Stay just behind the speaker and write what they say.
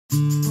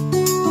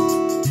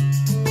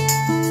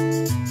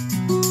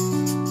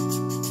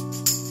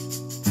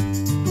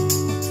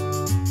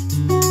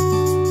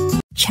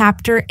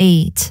Chapter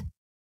 8.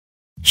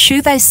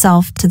 Shew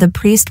thyself to the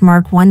priest.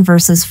 Mark 1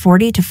 verses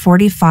 40 to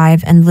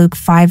 45 and Luke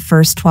 5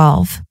 verse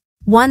 12.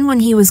 1.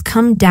 When he was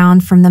come down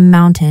from the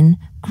mountain,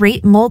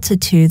 great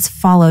multitudes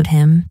followed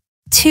him.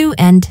 2.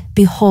 And,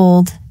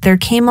 behold, there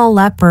came a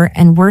leper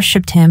and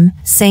worshipped him,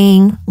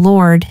 saying,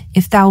 Lord,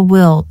 if thou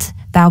wilt,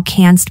 thou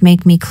canst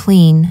make me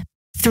clean.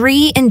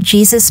 3. And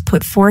Jesus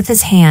put forth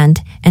his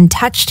hand, and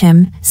touched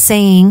him,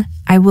 saying,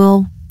 I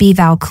will, be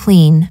thou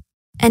clean.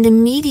 And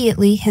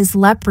immediately his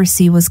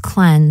leprosy was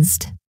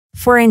cleansed.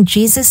 4. And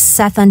Jesus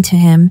saith unto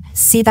him,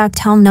 See thou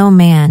tell no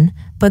man,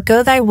 but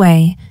go thy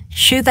way,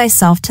 shew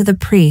thyself to the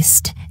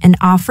priest, and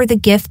offer the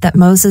gift that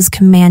Moses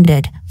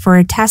commanded, for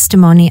a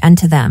testimony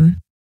unto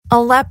them.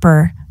 A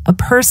leper, a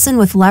person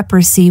with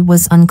leprosy,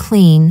 was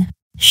unclean.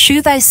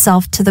 Shew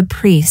thyself to the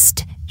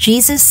priest.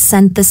 Jesus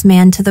sent this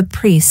man to the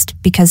priest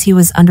because he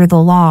was under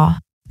the law.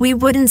 We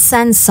wouldn't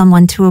send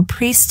someone to a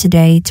priest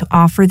today to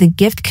offer the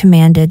gift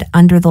commanded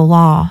under the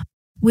law.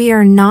 We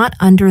are not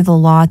under the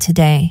law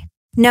today.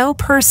 No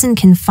person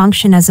can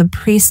function as a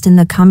priest in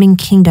the coming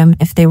kingdom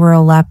if they were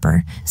a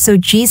leper, so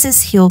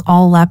Jesus healed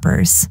all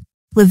lepers.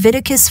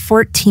 Leviticus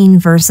 14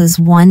 verses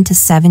 1 to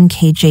 7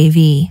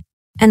 KJV.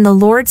 And the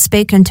Lord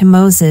spake unto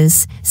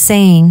Moses,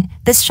 saying,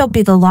 This shall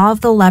be the law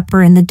of the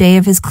leper in the day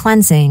of his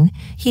cleansing.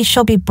 He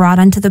shall be brought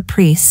unto the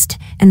priest,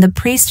 and the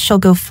priest shall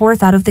go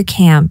forth out of the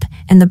camp,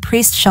 and the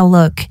priest shall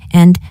look,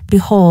 and,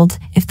 behold,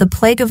 if the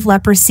plague of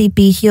leprosy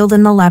be healed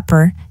in the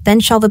leper, then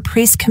shall the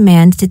priest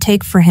command to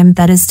take for him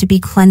that is to be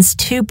cleansed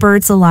 2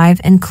 birds alive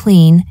and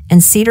clean,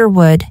 and cedar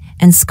wood,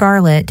 and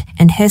scarlet,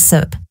 and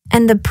hyssop.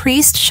 And the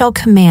priest shall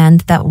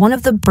command that one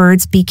of the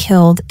birds be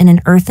killed in an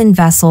earthen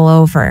vessel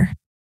over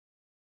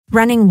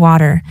running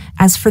water.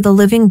 As for the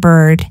living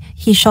bird,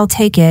 he shall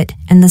take it,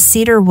 and the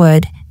cedar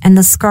wood, and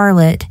the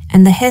scarlet,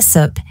 and the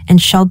hyssop, and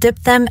shall dip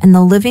them and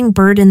the living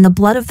bird in the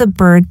blood of the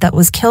bird that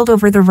was killed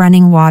over the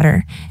running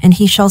water, and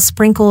he shall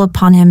sprinkle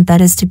upon him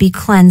that is to be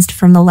cleansed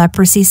from the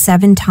leprosy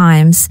 7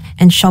 times,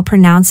 and shall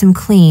pronounce him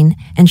clean,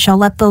 and shall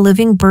let the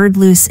living bird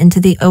loose into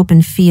the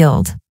open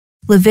field.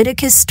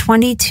 Leviticus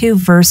 22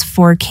 verse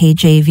 4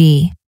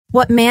 KJV.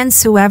 What man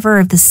soever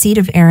of the seed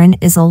of Aaron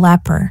is a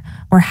leper,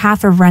 or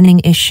hath a running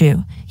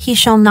issue, he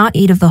shall not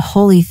eat of the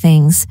holy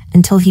things,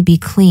 until he be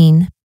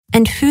clean.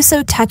 And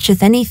whoso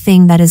toucheth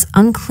anything that is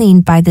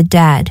unclean by the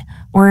dead,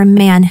 or a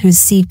man whose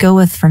seed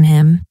goeth from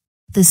him.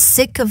 The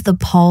sick of the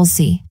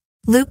palsy.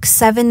 Luke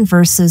 7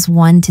 verses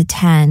 1 to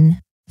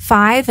 10.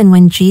 5. And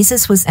when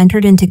Jesus was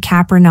entered into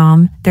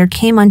Capernaum, there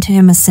came unto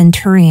him a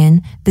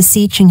centurion,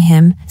 beseeching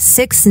him.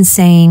 6. And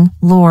saying,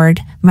 Lord,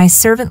 my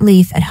servant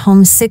lieth at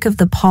home sick of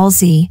the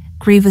palsy,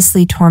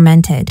 grievously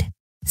tormented.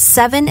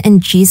 7.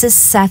 And Jesus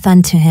saith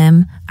unto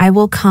him, I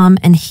will come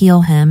and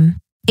heal him.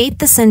 8.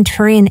 The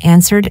centurion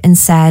answered and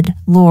said,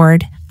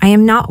 Lord, I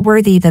am not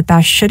worthy that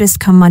thou shouldest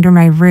come under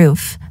my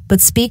roof,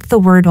 but speak the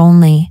word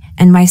only,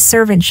 and my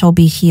servant shall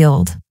be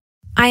healed.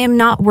 I am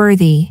not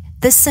worthy.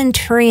 This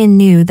centurion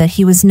knew that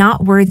he was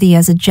not worthy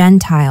as a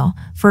Gentile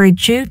for a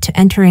Jew to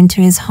enter into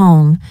his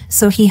home,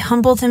 so he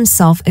humbled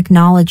himself,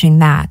 acknowledging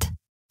that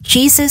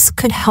Jesus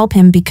could help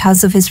him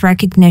because of his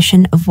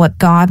recognition of what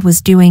God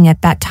was doing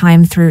at that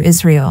time through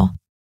Israel.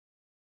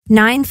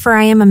 9. For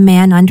I am a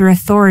man under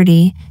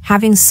authority,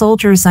 having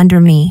soldiers under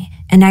me,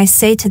 and I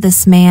say to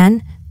this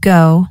man,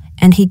 Go,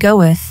 and he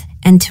goeth,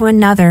 and to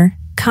another,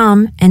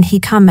 Come, and he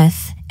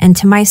cometh, and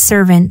to my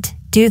servant,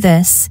 Do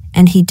this,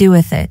 and he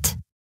doeth it.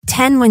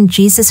 10. When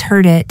Jesus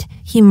heard it,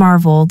 he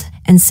marveled,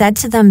 and said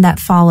to them that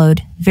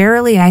followed,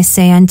 Verily I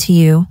say unto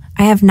you,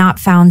 I have not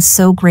found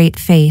so great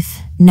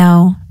faith,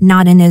 no,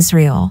 not in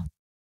Israel.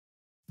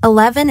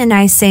 11. And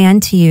I say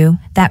unto you,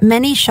 that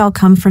many shall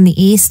come from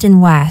the east and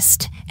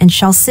west, and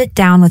shall sit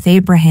down with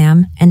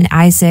Abraham, and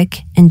Isaac,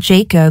 and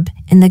Jacob,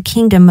 in the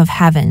kingdom of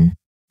heaven.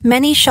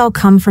 Many shall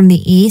come from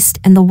the east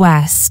and the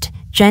west.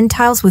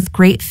 Gentiles with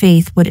great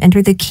faith would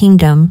enter the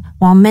kingdom,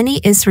 while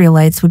many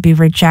Israelites would be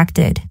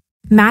rejected.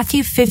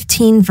 Matthew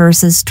 15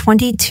 verses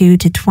 22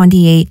 to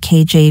 28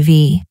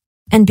 KJV.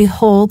 And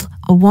behold,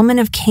 a woman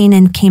of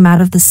Canaan came out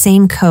of the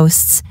same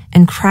coasts,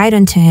 and cried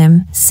unto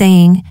him,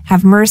 saying,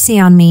 Have mercy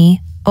on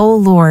me, O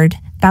Lord,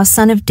 thou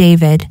son of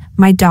David,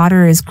 my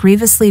daughter is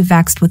grievously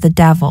vexed with the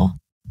devil.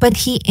 But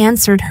he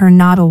answered her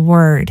not a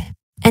word.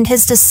 And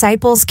his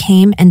disciples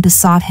came and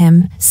besought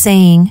him,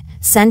 saying,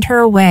 Send her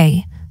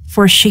away,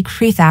 for she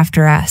crieth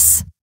after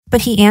us.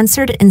 But he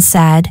answered and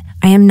said,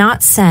 I am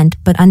not sent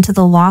but unto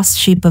the lost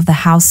sheep of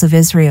the house of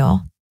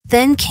Israel.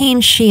 Then came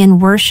she and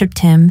worshipped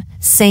him,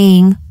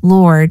 saying,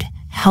 Lord,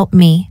 help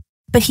me.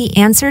 But he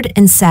answered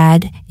and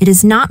said, It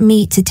is not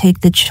meet to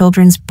take the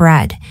children's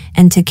bread,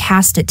 and to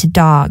cast it to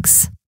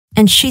dogs.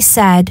 And she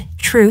said,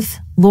 Truth,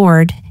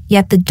 Lord,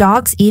 yet the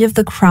dogs eat of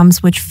the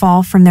crumbs which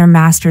fall from their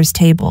master's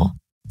table.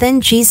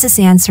 Then Jesus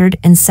answered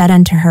and said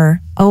unto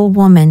her, O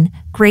woman,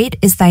 great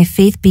is thy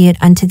faith, be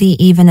it unto thee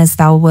even as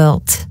thou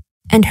wilt.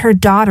 And her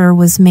daughter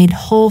was made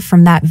whole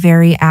from that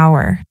very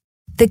hour.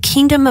 The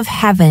kingdom of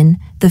heaven,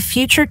 the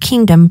future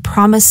kingdom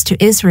promised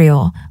to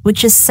Israel,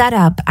 which is set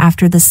up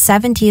after the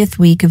 70th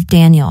week of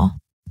Daniel.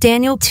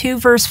 Daniel 2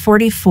 verse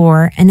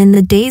 44, And in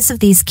the days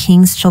of these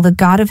kings shall the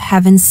God of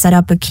heaven set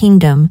up a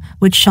kingdom,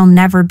 which shall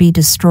never be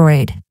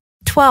destroyed.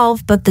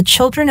 12 But the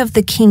children of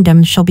the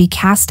kingdom shall be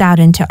cast out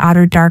into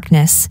outer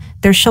darkness,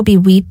 there shall be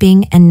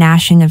weeping and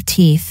gnashing of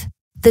teeth.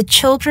 The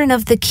children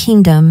of the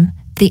kingdom,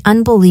 the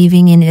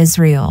unbelieving in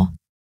Israel.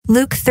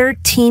 Luke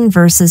 13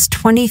 verses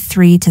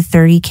 23 to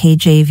 30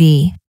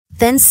 KJV.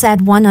 Then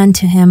said one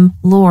unto him,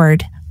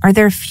 Lord, are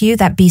there few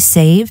that be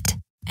saved?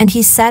 And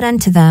he said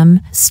unto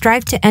them,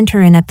 Strive to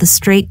enter in at the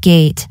strait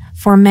gate,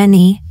 for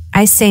many,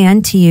 I say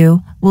unto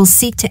you, will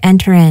seek to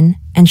enter in,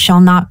 and shall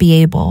not be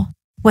able.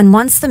 When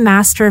once the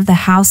master of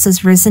the house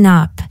is risen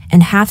up,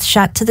 and hath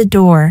shut to the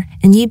door,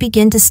 and ye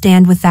begin to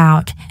stand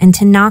without, and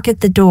to knock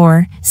at the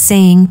door,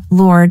 saying,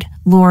 Lord,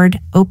 Lord,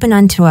 open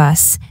unto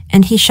us,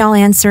 and he shall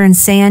answer and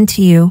say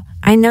unto you,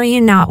 I know you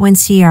not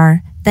whence ye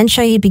are. Then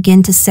shall ye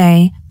begin to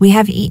say, We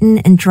have eaten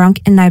and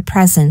drunk in thy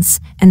presence,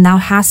 and thou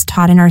hast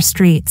taught in our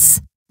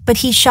streets. But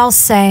he shall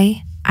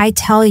say, I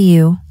tell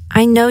you,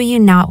 I know you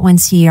not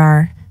whence ye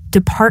are.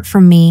 Depart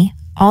from me,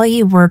 all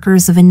ye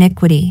workers of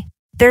iniquity.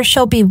 There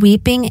shall be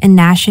weeping and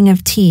gnashing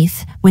of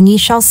teeth, when ye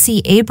shall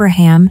see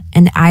Abraham,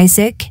 and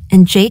Isaac,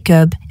 and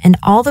Jacob, and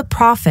all the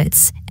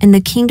prophets, in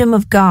the kingdom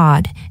of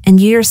God, and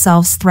ye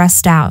yourselves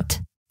thrust out.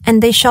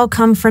 And they shall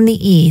come from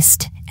the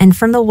east, and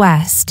from the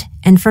west,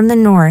 and from the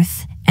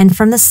north, and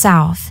from the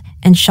south,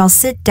 and shall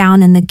sit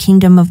down in the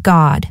kingdom of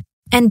God.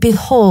 And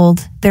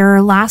behold, there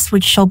are last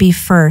which shall be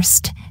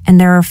first, and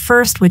there are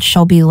first which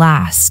shall be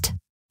last.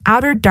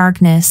 Outer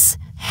darkness,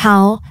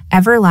 hell,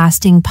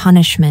 everlasting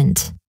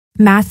punishment.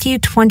 Matthew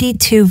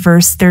 22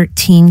 verse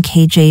 13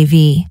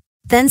 KJV.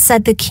 Then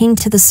said the king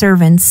to the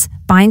servants,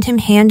 Bind him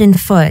hand and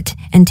foot,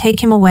 and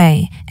take him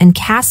away, and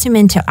cast him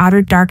into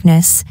outer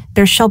darkness,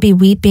 there shall be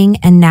weeping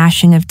and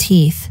gnashing of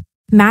teeth.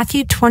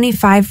 Matthew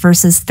 25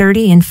 verses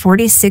 30 and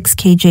 46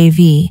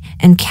 KJV,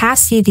 And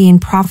cast ye the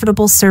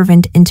unprofitable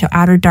servant into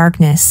outer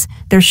darkness,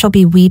 there shall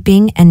be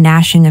weeping and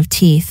gnashing of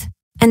teeth.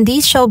 And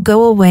these shall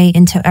go away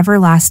into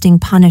everlasting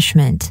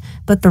punishment,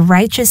 but the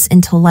righteous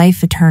into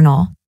life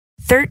eternal.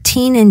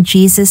 13 And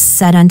Jesus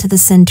said unto the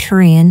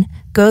centurion,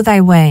 Go thy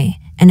way,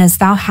 and as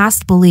thou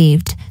hast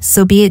believed,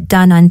 so be it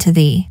done unto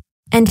thee.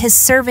 And his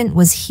servant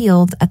was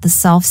healed at the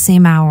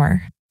selfsame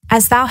hour.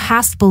 As thou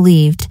hast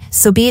believed,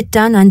 so be it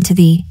done unto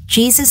thee.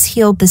 Jesus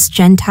healed this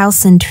Gentile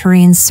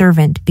centurion's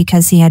servant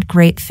because he had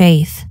great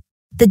faith.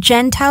 The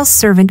Gentile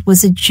servant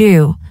was a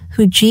Jew,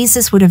 who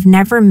Jesus would have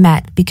never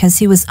met because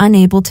he was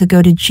unable to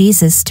go to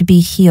Jesus to be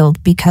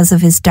healed because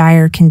of his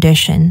dire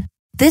condition.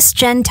 This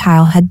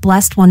Gentile had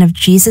blessed one of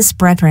Jesus'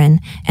 brethren,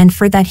 and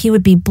for that he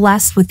would be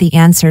blessed with the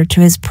answer to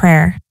his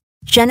prayer.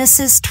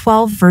 Genesis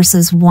 12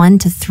 verses 1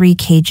 to 3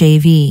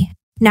 KJV.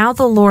 Now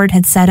the Lord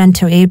had said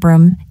unto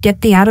Abram,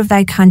 Get thee out of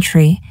thy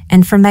country,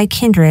 and from thy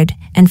kindred,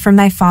 and from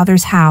thy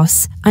father's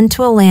house,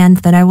 unto a land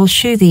that I will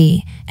shew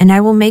thee, and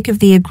I will make of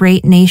thee a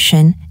great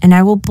nation, and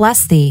I will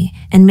bless thee,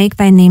 and make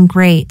thy name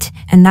great,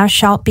 and thou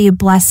shalt be a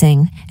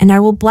blessing, and I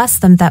will bless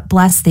them that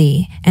bless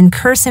thee, and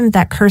curse him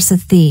that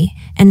curseth thee,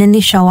 and in thee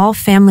shall all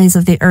families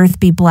of the earth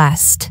be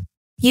blessed.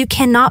 You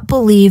cannot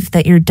believe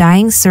that your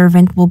dying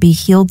servant will be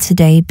healed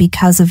today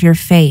because of your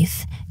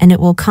faith, and it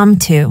will come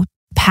to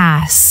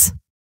pass.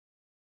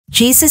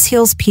 Jesus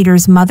heals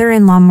Peter's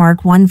mother-in-law.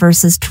 Mark 1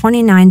 verses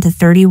 29 to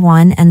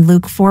 31 and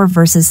Luke 4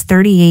 verses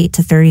 38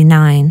 to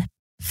 39.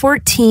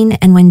 14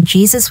 And when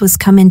Jesus was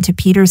come into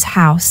Peter's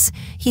house,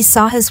 he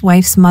saw his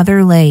wife's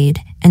mother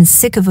laid, and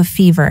sick of a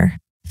fever.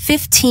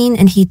 15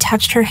 And he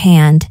touched her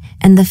hand,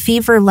 and the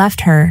fever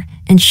left her,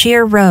 and she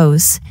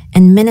arose,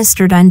 and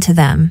ministered unto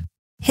them.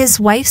 His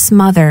wife's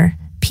mother,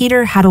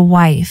 Peter had a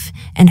wife,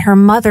 and her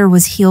mother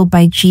was healed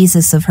by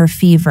Jesus of her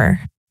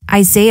fever.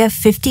 Isaiah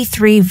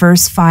 53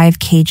 verse 5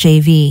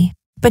 KJV.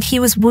 But he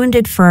was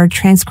wounded for our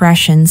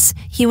transgressions,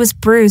 he was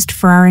bruised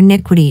for our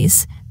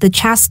iniquities. The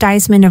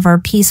chastisement of our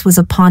peace was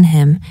upon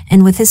him,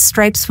 and with his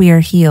stripes we are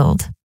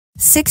healed.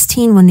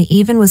 16 When the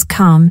even was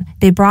come,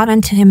 they brought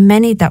unto him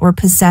many that were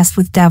possessed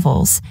with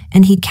devils,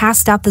 and he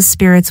cast out the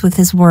spirits with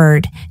his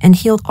word, and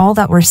healed all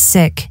that were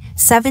sick.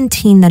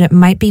 17 That it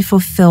might be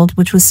fulfilled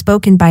which was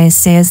spoken by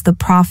Isaiah the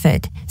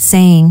prophet,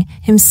 saying,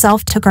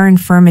 Himself took our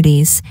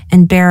infirmities,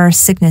 and bare our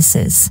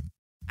sicknesses.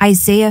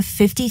 Isaiah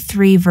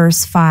 53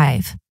 verse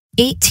 5.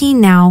 18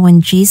 Now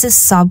when Jesus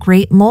saw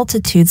great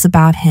multitudes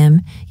about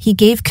him, he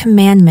gave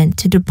commandment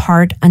to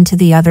depart unto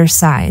the other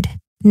side.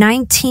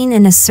 19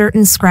 And a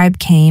certain scribe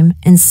came,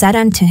 and said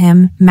unto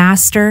him,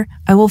 Master,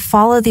 I will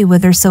follow thee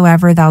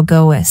whithersoever thou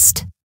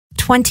goest.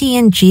 20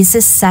 And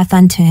Jesus saith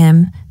unto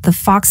him, The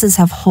foxes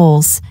have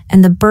holes,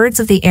 and the birds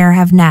of the air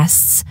have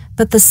nests,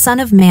 but the Son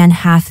of Man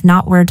hath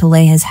not where to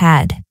lay his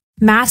head.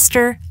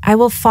 Master, I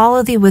will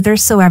follow thee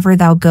whithersoever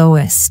thou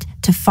goest.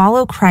 To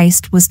follow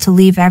Christ was to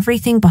leave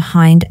everything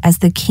behind as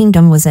the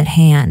kingdom was at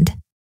hand.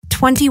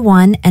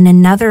 21 And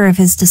another of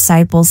his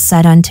disciples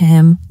said unto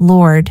him,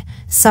 Lord,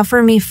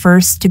 suffer me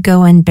first to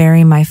go and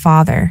bury my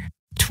father.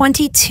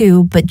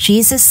 22 But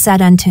Jesus said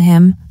unto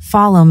him,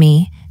 Follow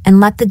me, and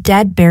let the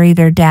dead bury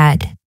their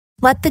dead.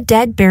 Let the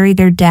dead bury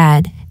their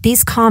dead.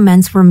 These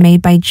comments were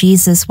made by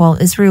Jesus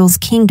while Israel's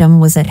kingdom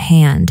was at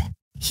hand.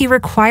 He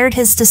required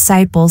his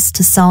disciples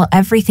to sell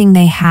everything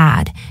they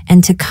had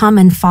and to come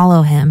and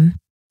follow him.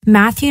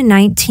 Matthew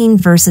 19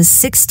 verses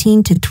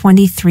 16 to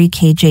 23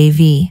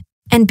 KJV.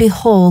 And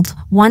behold,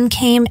 one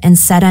came and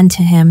said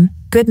unto him,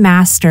 Good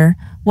Master,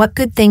 what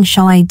good thing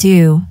shall I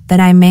do, that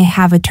I may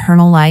have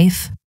eternal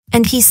life?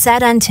 And he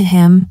said unto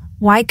him,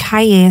 Why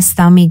callest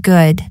thou me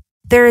good?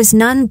 There is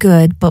none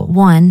good but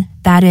one,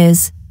 that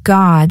is,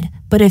 God.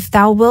 But if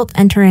thou wilt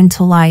enter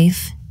into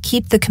life,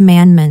 keep the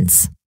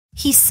commandments.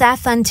 He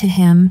saith unto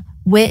him,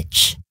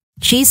 Which?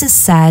 Jesus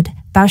said,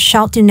 Thou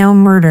shalt do no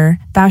murder,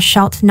 thou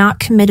shalt not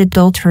commit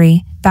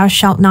adultery, thou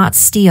shalt not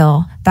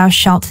steal, thou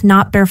shalt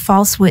not bear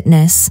false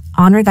witness,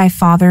 honor thy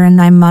father and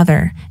thy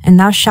mother, and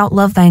thou shalt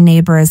love thy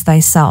neighbor as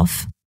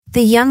thyself.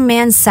 The young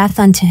man saith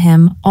unto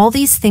him, All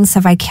these things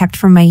have I kept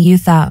from my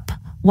youth up.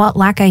 What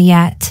lack I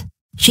yet?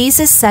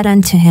 Jesus said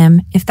unto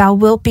him, If thou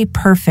wilt be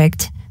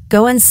perfect,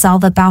 go and sell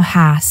that thou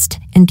hast,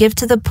 and give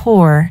to the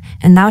poor,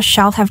 and thou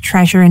shalt have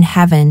treasure in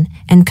heaven,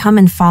 and come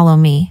and follow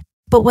me.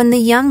 But when the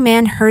young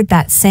man heard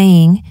that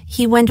saying,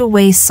 he went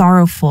away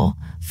sorrowful,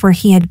 for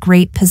he had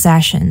great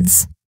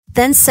possessions.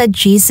 Then said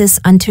Jesus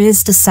unto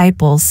his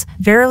disciples,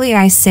 Verily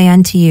I say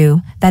unto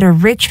you, that a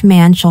rich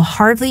man shall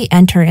hardly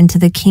enter into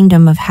the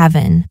kingdom of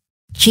heaven.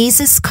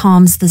 Jesus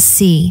calms the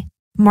sea.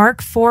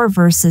 Mark 4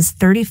 verses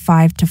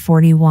 35 to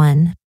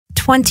 41.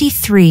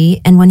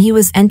 23 And when he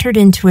was entered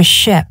into a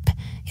ship,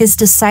 his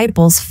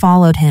disciples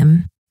followed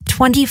him.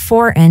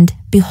 24 And,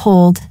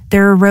 behold,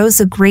 there arose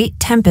a great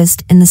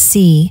tempest in the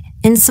sea,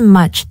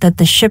 insomuch that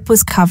the ship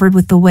was covered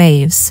with the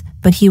waves,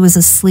 but he was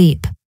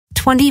asleep.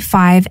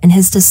 25 And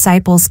his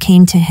disciples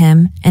came to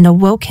him, and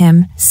awoke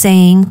him,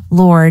 saying,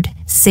 Lord,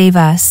 save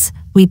us,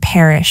 we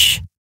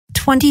perish.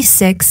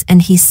 26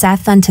 And he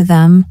saith unto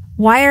them,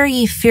 Why are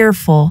ye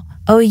fearful,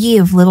 O ye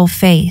of little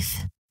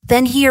faith?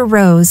 Then he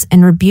arose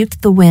and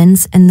rebuked the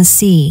winds and the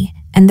sea,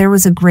 and there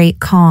was a great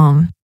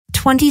calm.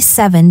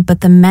 27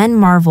 But the men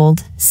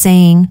marveled,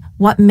 saying,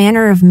 What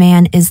manner of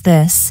man is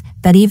this,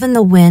 that even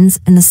the winds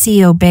and the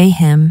sea obey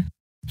him?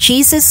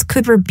 Jesus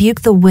could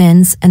rebuke the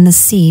winds and the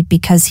sea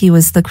because he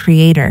was the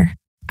Creator.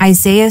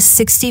 Isaiah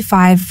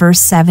 65 verse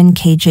 7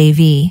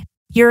 KJV.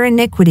 Your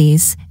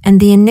iniquities, and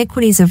the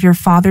iniquities of your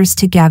fathers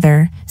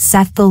together,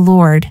 saith the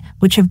Lord,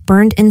 which have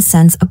burned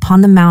incense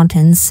upon the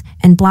mountains,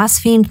 and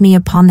blasphemed me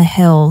upon the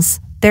hills.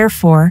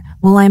 Therefore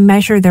will I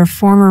measure their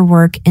former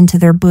work into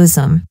their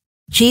bosom.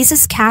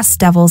 Jesus cast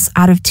devils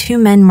out of two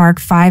men. Mark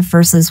 5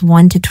 verses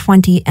 1 to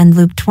 20 and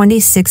Luke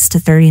 26 to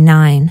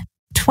 39.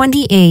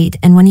 28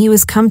 And when he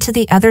was come to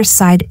the other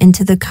side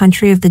into the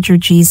country of the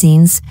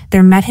Gergesenes,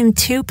 there met him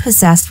two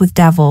possessed with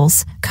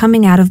devils,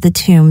 coming out of the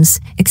tombs,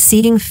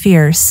 exceeding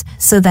fierce,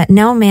 so that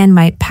no man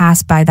might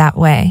pass by that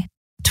way.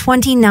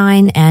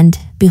 29 And,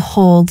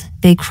 behold,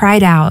 they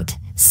cried out,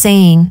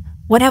 saying,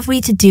 What have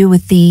we to do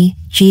with thee,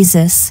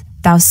 Jesus,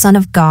 thou Son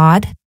of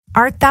God?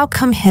 Art thou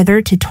come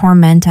hither to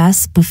torment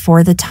us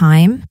before the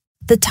time?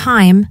 The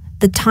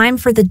time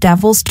for the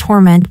devil's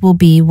torment will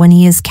be when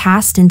he is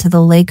cast into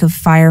the lake of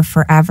fire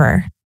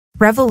forever.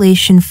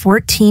 Revelation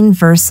 14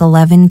 verse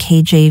 11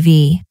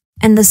 KJV.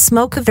 And the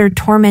smoke of their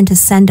torment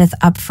ascendeth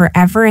up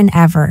forever and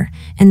ever,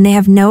 and they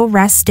have no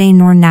rest day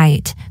nor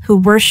night, who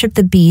worship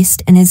the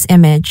beast and his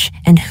image,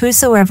 and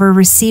whosoever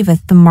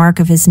receiveth the mark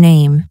of his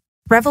name.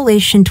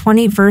 Revelation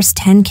 20 verse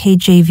 10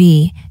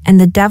 KJV. And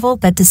the devil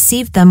that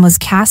deceived them was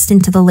cast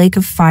into the lake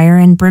of fire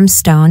and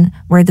brimstone,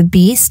 where the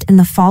beast and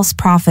the false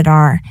prophet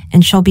are,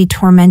 and shall be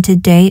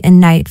tormented day and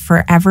night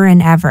forever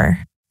and ever.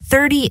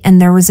 30 And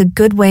there was a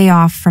good way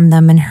off from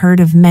them an herd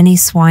of many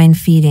swine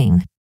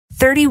feeding.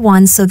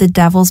 31 So the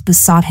devils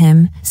besought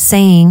him,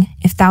 saying,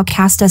 If thou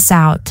cast us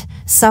out,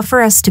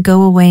 suffer us to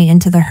go away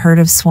into the herd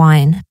of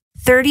swine.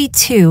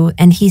 32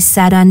 And he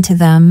said unto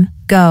them,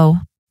 Go.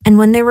 And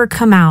when they were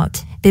come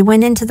out, they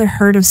went into the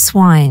herd of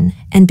swine,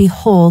 and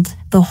behold,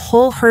 the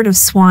whole herd of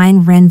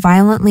swine ran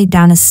violently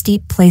down a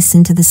steep place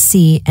into the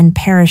sea, and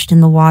perished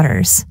in the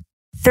waters.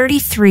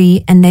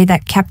 33 And they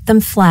that kept them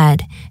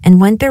fled, and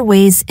went their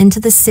ways into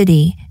the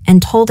city, and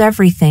told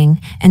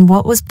everything, and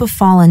what was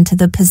befallen to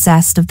the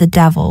possessed of the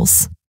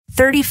devils.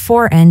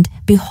 34 And,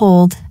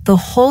 behold, the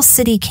whole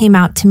city came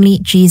out to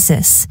meet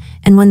Jesus,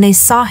 and when they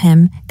saw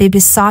him, they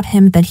besought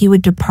him that he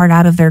would depart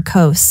out of their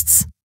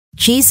coasts.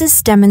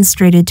 Jesus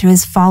demonstrated to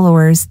his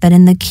followers that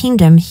in the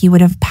kingdom he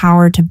would have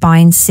power to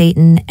bind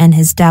Satan and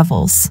his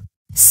devils.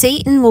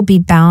 Satan will be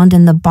bound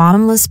in the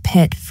bottomless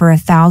pit for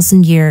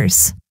 1,000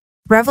 years.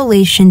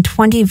 Revelation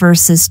 20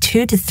 verses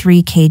 2 to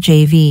 3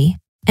 KJV.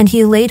 And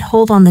he laid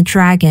hold on the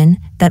dragon,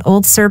 that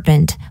old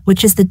serpent,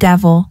 which is the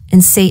devil,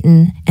 and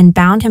Satan, and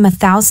bound him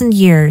 1,000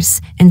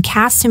 years, and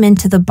cast him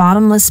into the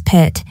bottomless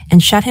pit,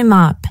 and shut him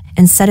up,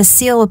 and set a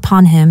seal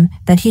upon him,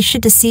 that he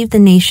should deceive the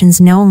nations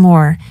no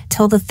more,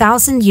 till the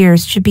 1,000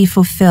 years should be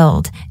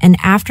fulfilled, and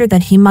after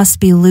that he must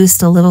be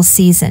loosed a little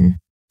season.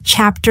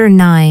 Chapter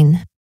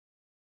 9.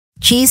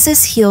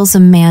 Jesus heals a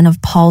man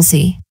of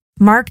palsy.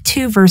 Mark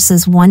 2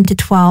 verses 1 to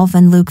 12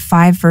 and Luke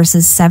 5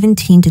 verses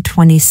 17 to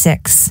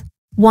 26.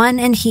 1.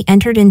 And he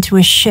entered into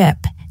a ship,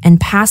 and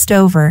passed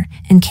over,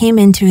 and came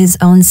into his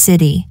own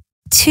city.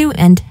 2.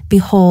 And,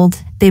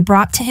 behold, they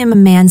brought to him a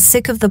man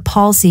sick of the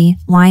palsy,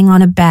 lying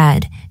on a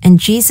bed. And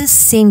Jesus,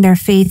 seeing their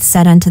faith,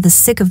 said unto the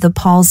sick of the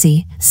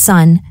palsy,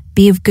 Son,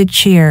 be of good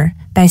cheer,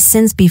 thy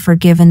sins be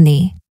forgiven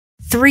thee.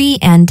 3.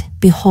 And,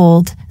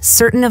 behold,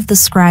 certain of the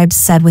scribes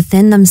said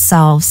within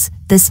themselves,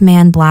 This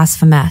man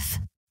blasphemeth.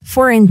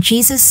 4. And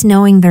Jesus,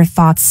 knowing their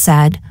thoughts,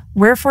 said,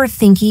 Wherefore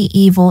think ye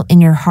evil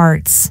in your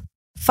hearts?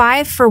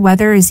 5. For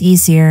whether is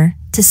easier,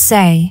 to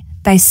say,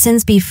 Thy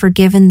sins be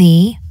forgiven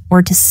thee,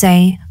 or to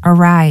say,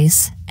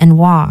 Arise, and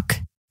walk?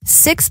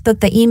 6.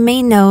 But that ye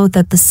may know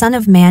that the Son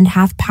of Man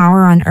hath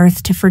power on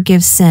earth to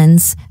forgive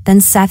sins,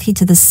 then saith he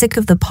to the sick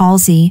of the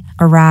palsy,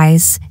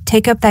 Arise,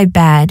 take up thy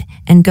bed,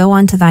 and go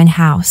unto thine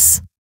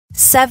house.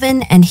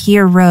 7. And he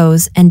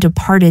arose and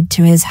departed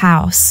to his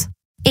house.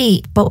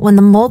 8. But when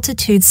the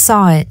multitude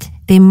saw it,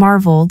 they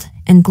marveled,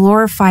 and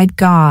glorified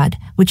God,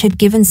 which had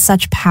given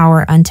such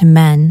power unto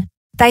men.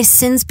 Thy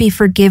sins be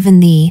forgiven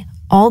thee.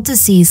 All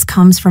disease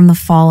comes from the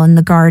fall in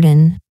the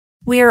garden.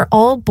 We are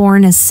all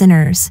born as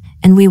sinners,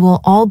 and we will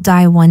all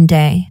die one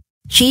day.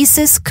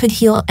 Jesus could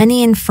heal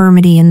any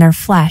infirmity in their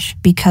flesh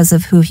because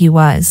of who he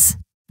was.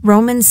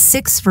 Romans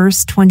 6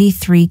 verse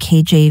 23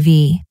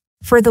 KJV.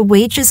 For the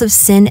wages of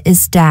sin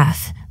is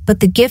death, but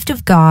the gift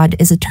of God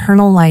is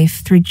eternal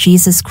life through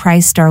Jesus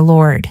Christ our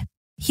Lord.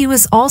 He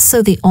was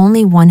also the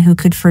only one who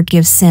could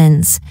forgive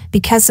sins,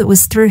 because it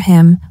was through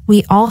him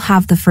we all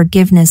have the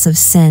forgiveness of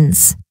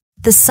sins.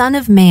 The Son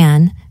of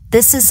Man,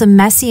 this is a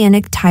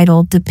messianic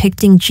title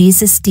depicting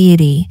Jesus'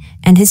 deity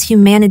and his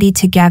humanity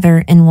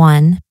together in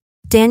one.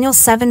 Daniel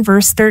 7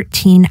 verse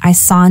 13 I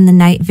saw in the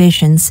night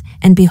visions,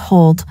 and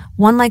behold,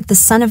 one like the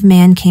Son of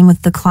Man came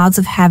with the clouds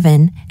of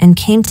heaven, and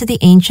came to the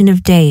Ancient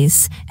of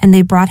Days, and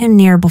they brought him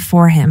near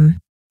before him.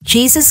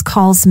 Jesus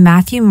calls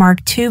Matthew,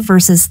 Mark 2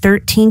 verses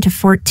 13 to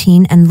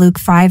 14 and Luke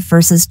 5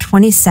 verses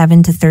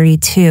 27 to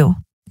 32.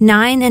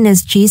 9. And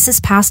as Jesus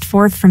passed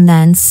forth from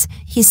thence,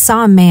 he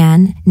saw a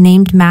man,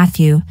 named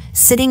Matthew,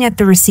 sitting at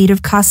the receipt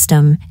of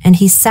custom, and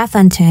he saith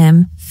unto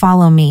him,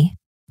 Follow me.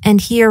 And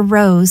he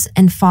arose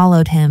and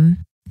followed him.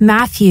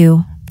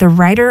 Matthew, the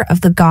writer of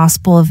the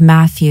Gospel of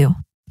Matthew.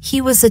 He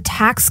was a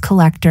tax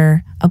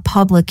collector, a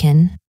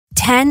publican.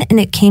 10. And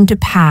it came to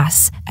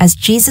pass, as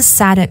Jesus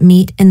sat at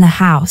meat in the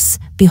house,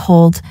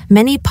 behold,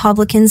 many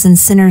publicans and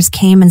sinners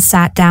came and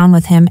sat down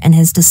with him and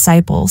his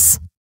disciples.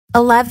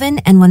 11.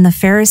 And when the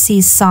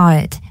Pharisees saw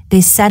it,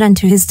 they said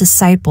unto his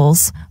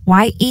disciples,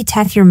 Why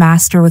eateth your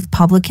master with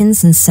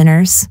publicans and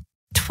sinners?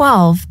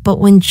 12. But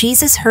when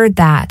Jesus heard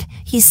that,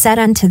 he said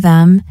unto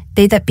them,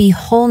 They that be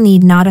whole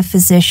need not a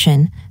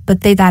physician,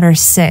 but they that are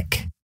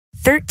sick.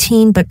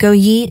 13. But go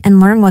ye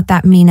and learn what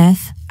that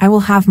meaneth, I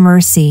will have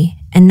mercy,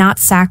 and not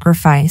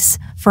sacrifice,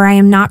 for I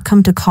am not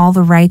come to call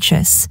the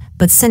righteous,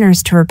 but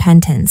sinners to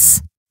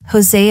repentance.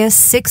 Hosea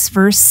 6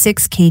 verse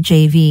 6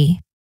 KJV.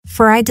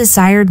 For I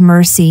desired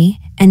mercy,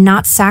 and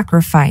not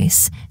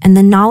sacrifice, and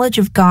the knowledge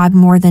of God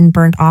more than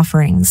burnt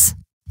offerings.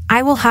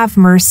 I will have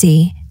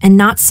mercy, and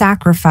not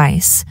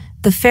sacrifice.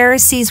 The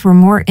Pharisees were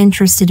more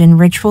interested in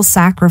ritual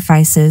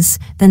sacrifices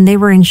than they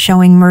were in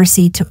showing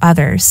mercy to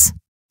others.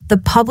 The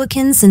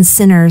publicans and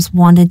sinners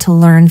wanted to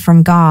learn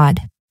from God.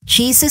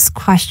 Jesus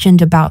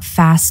questioned about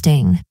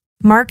fasting.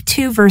 Mark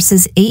 2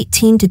 verses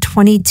 18 to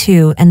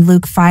 22 and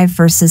Luke 5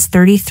 verses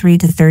 33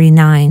 to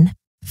 39.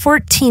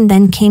 14.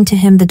 Then came to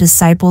him the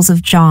disciples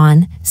of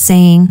John,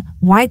 saying,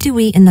 Why do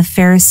we and the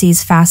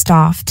Pharisees fast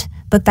oft,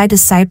 but thy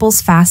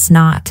disciples fast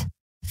not?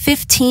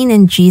 15.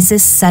 And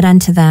Jesus said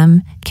unto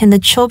them, Can the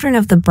children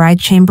of the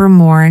bridechamber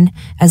mourn,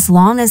 as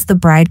long as the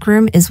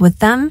bridegroom is with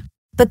them?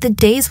 But the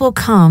days will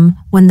come,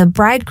 when the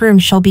bridegroom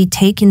shall be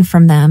taken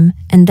from them,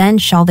 and then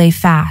shall they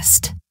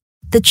fast.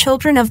 The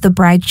children of the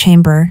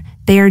bridechamber,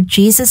 they are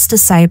Jesus'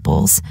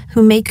 disciples,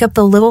 who make up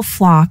the little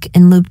flock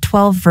in Luke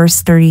 12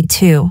 verse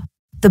 32.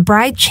 The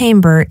bride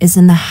chamber is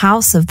in the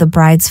house of the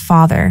bride's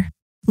father.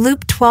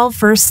 Luke 12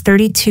 verse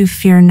 32.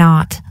 Fear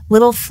not,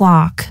 little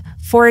flock,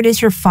 for it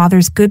is your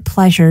Father's good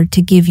pleasure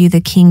to give you the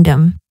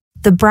kingdom.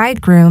 The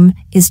bridegroom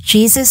is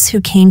Jesus,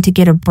 who came to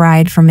get a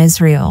bride from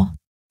Israel.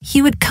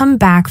 He would come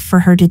back for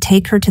her to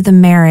take her to the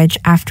marriage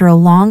after a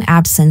long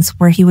absence,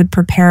 where he would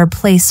prepare a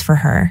place for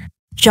her.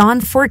 John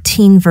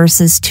 14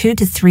 verses 2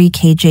 to 3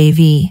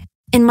 KJV.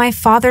 In my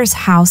Father's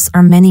house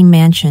are many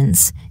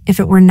mansions. If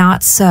it were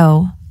not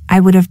so, I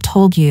would have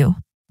told you.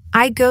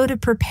 I go to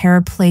prepare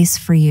a place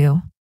for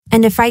you.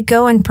 And if I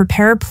go and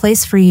prepare a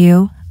place for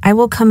you, I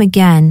will come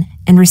again,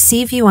 and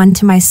receive you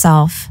unto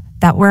myself,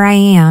 that where I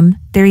am,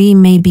 there ye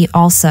may be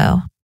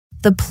also.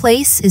 The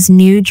place is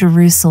New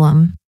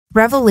Jerusalem.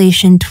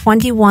 Revelation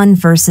 21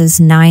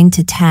 verses 9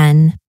 to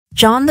 10.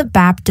 John the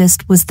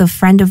Baptist was the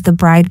friend of the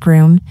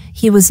bridegroom.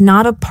 He was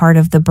not a part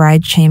of the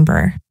bride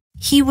chamber.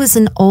 He was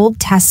an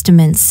Old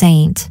Testament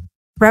saint.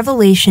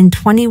 Revelation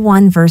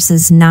 21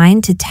 verses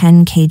 9 to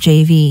 10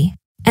 KJV.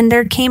 And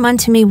there came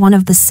unto me one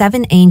of the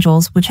 7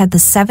 angels which had the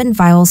 7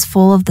 vials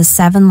full of the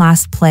 7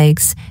 last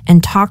plagues,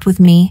 and talked with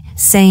me,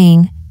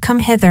 saying, Come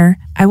hither,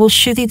 I will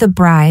shew thee the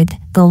bride,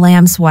 the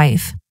Lamb's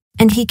wife.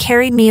 And he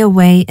carried me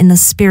away in the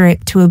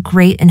spirit to a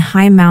great and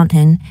high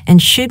mountain,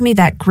 and shewed me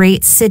that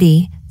great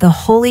city, the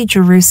holy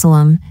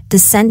Jerusalem,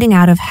 descending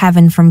out of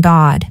heaven from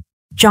God.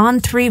 John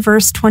 3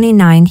 verse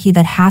 29 He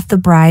that hath the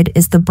bride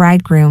is the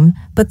bridegroom,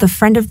 but the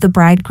friend of the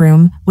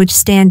bridegroom, which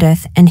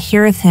standeth and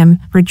heareth him,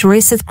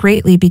 rejoiceth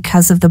greatly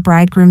because of the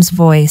bridegroom's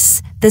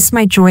voice. This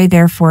my joy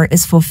therefore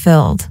is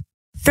fulfilled.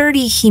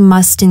 30 He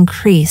must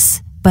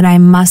increase, but I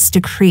must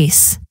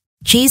decrease.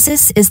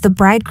 Jesus is the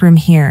bridegroom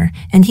here,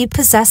 and he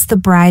possessed the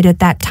bride at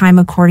that time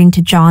according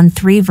to John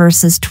 3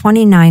 verses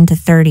 29 to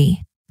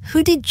 30.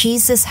 Who did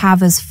Jesus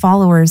have as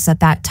followers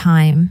at that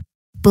time?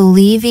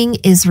 Believing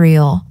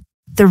Israel.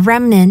 The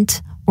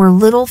remnant, or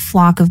little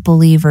flock of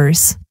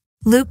believers.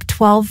 Luke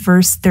 12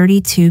 verse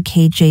 32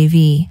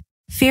 KJV.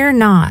 Fear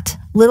not,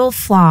 little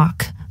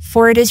flock,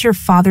 for it is your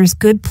Father's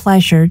good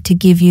pleasure to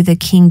give you the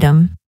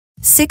kingdom.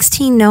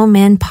 16 No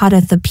man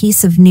putteth a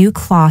piece of new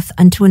cloth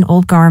unto an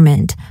old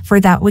garment, for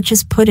that which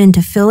is put in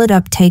to fill it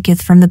up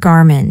taketh from the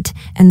garment,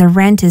 and the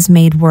rent is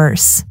made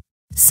worse.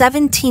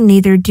 17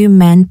 Neither do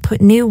men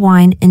put new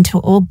wine into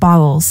old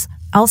bottles,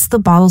 else the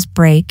bottles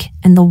break,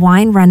 and the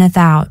wine runneth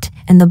out,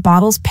 and the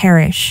bottles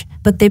perish,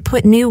 but they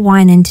put new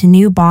wine into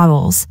new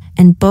bottles,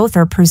 and both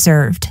are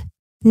preserved.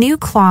 New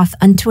cloth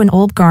unto an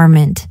old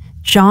garment.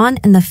 John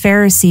and the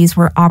Pharisees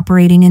were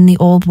operating in the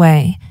old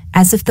way,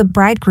 as if the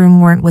bridegroom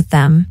weren't with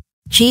them.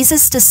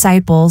 Jesus'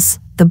 disciples,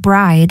 the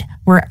bride,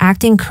 were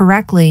acting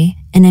correctly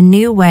in a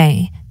new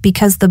way,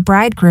 because the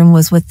bridegroom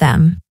was with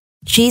them.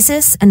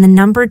 Jesus and the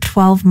number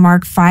 12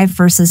 Mark 5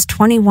 verses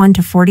 21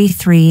 to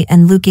 43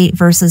 and Luke 8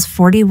 verses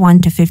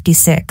 41 to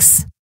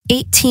 56.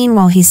 18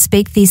 While he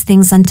spake these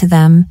things unto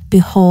them,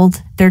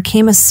 behold, there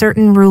came a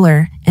certain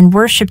ruler, and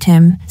worshipped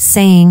him,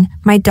 saying,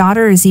 My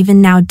daughter is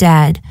even now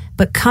dead,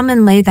 but come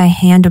and lay thy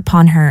hand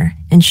upon her,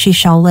 and she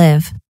shall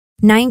live.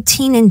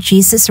 19 And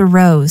Jesus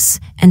arose,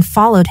 and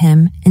followed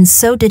him, and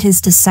so did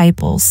his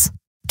disciples.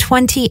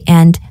 20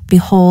 And,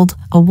 behold,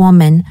 a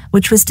woman,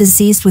 which was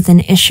diseased with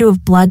an issue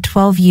of blood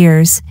 12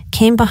 years,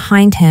 came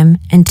behind him,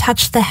 and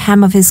touched the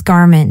hem of his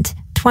garment.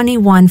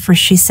 21 For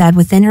she said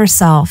within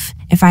herself,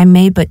 If I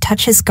may but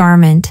touch his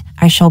garment,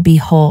 I shall be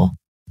whole.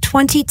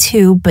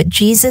 22 But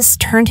Jesus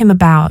turned him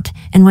about,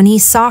 and when he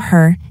saw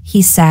her,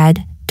 he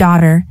said,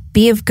 Daughter,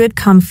 be of good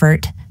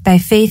comfort, thy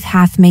faith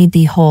hath made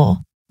thee whole.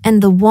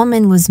 And the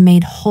woman was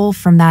made whole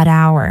from that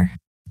hour.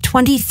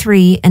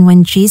 23 And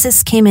when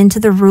Jesus came into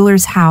the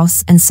ruler's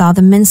house and saw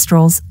the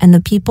minstrels and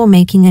the people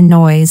making a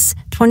noise,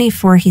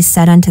 24 He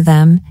said unto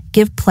them,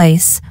 Give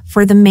place,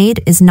 for the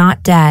maid is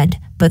not dead,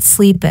 but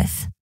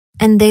sleepeth.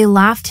 And they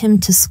laughed him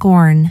to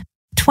scorn.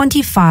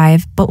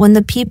 25 But when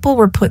the people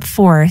were put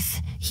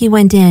forth, he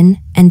went in,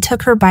 and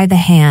took her by the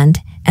hand,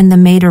 and the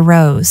maid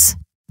arose.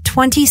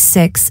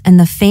 26 And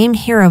the fame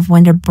hereof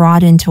went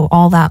abroad into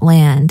all that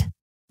land.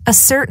 A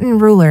certain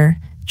ruler,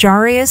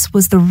 Jairus,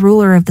 was the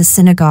ruler of the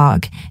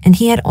synagogue, and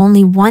he had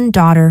only one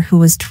daughter who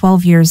was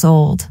 12 years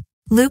old.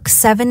 Luke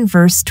 7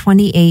 verse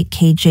 28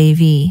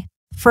 KJV.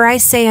 For I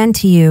say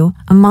unto you,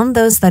 among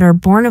those that are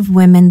born of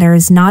women there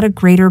is not a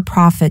greater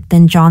prophet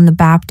than John the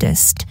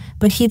Baptist,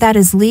 but he that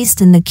is least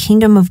in the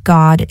kingdom of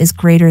God is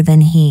greater than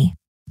he.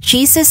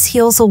 Jesus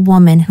heals a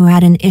woman who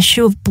had an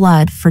issue of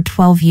blood for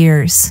 12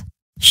 years.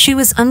 She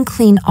was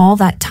unclean all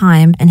that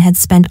time and had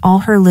spent all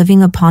her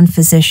living upon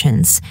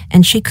physicians,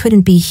 and she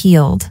couldn't be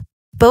healed.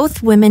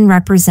 Both women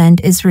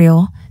represent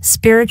Israel,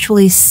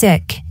 spiritually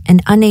sick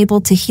and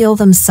unable to heal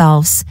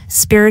themselves,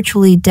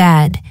 spiritually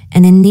dead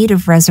and in need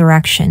of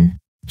resurrection.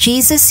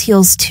 Jesus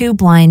heals 2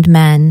 blind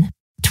men.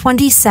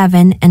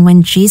 27 And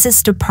when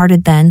Jesus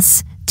departed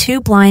thence, 2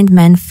 blind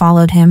men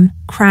followed him,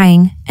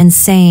 crying and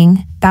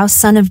saying, Thou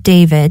Son of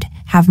David,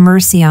 have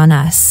mercy on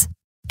us.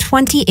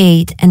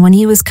 28 And when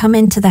he was come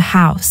into the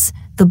house,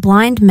 the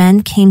blind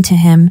men came to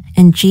him,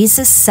 and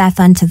Jesus saith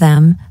unto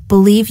them,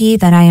 Believe ye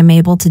that I am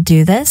able to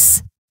do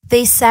this?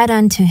 They said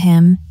unto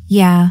him,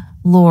 Yea,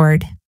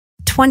 Lord.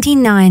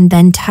 29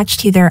 Then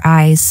touched he their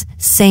eyes,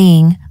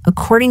 saying,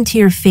 According to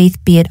your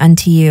faith be it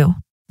unto you.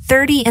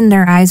 30 And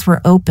their eyes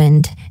were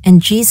opened,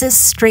 and Jesus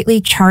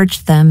straitly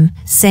charged them,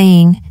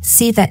 saying,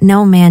 See that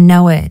no man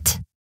know it.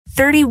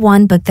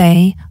 31 But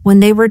they, when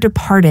they were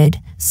departed,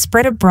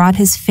 spread abroad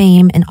his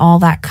fame in all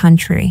that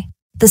country.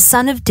 The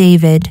Son of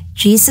David,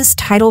 Jesus'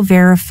 title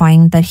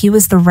verifying that he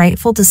was the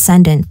rightful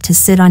descendant to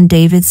sit on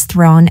David's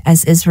throne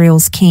as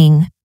Israel's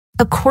king.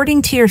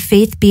 According to your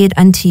faith be it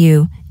unto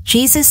you.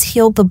 Jesus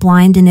healed the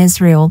blind in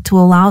Israel to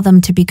allow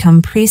them to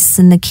become priests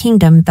in the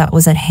kingdom that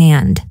was at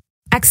hand.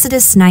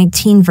 Exodus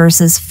 19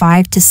 verses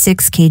 5 to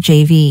 6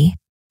 KJV.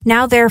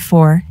 Now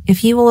therefore,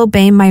 if ye will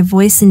obey my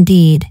voice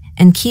indeed,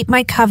 and keep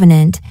my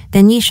covenant,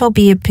 then ye shall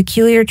be a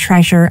peculiar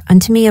treasure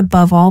unto me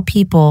above all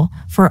people,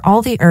 for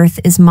all the earth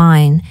is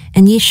mine,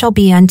 and ye shall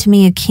be unto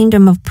me a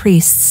kingdom of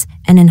priests,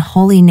 and an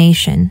holy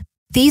nation.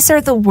 These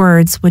are the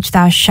words which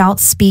thou shalt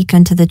speak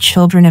unto the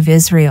children of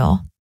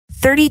Israel.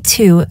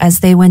 32 As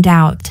they went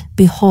out,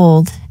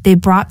 behold, they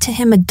brought to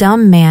him a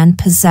dumb man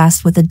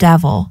possessed with a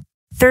devil.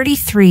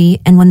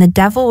 33 And when the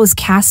devil was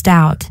cast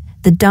out,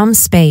 the dumb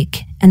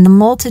spake, and the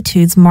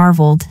multitudes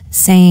marveled,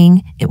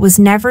 saying, It was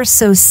never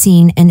so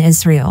seen in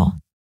Israel.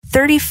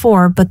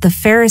 34 But the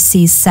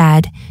Pharisees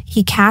said,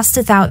 He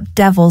casteth out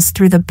devils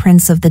through the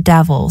prince of the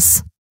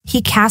devils.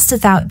 He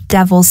casteth out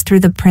devils through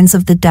the prince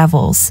of the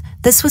devils.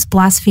 This was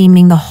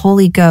blaspheming the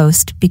Holy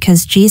Ghost,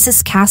 because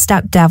Jesus cast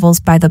out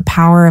devils by the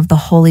power of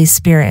the Holy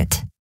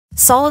Spirit.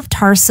 Saul of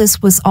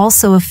Tarsus was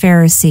also a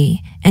Pharisee,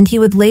 and he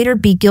would later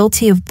be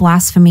guilty of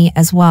blasphemy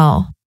as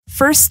well.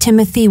 1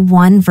 Timothy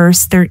 1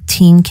 verse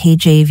 13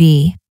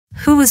 KJV.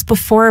 Who was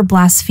before a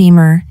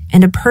blasphemer,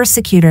 and a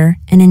persecutor,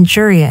 and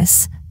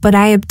injurious, but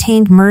I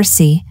obtained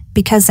mercy,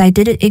 because I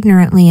did it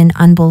ignorantly in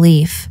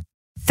unbelief.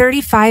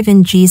 35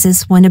 And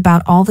Jesus went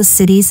about all the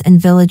cities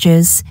and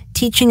villages,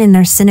 teaching in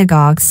their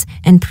synagogues,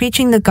 and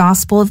preaching the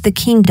gospel of the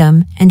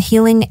kingdom, and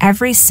healing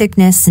every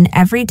sickness and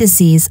every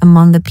disease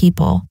among the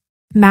people.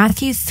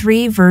 Matthew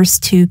 3 verse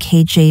 2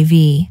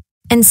 KJV.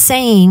 And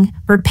saying,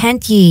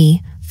 Repent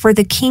ye, for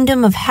the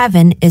kingdom of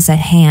heaven is at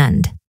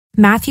hand.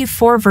 Matthew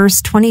 4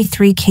 verse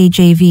 23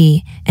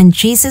 KJV. And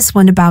Jesus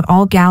went about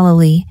all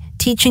Galilee,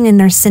 teaching in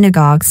their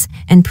synagogues,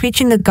 and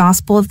preaching the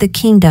gospel of the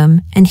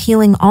kingdom, and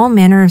healing all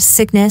manner of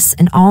sickness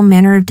and all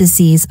manner of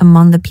disease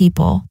among the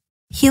people.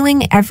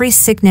 Healing every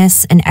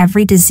sickness and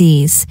every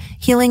disease.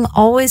 Healing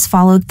always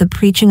followed the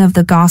preaching of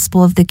the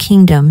gospel of the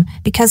kingdom,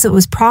 because it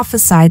was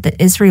prophesied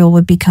that Israel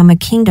would become a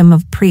kingdom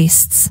of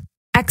priests.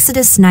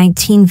 Exodus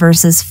 19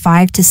 verses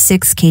 5 to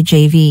 6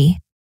 KJV.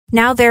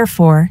 Now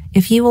therefore,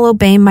 if ye will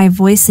obey my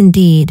voice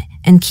indeed,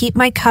 and keep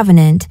my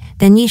covenant,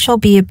 then ye shall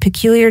be a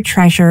peculiar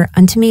treasure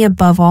unto me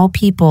above all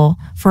people,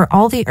 for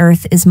all the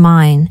earth is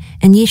mine,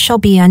 and ye shall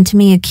be unto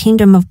me a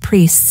kingdom of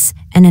priests,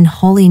 and an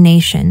holy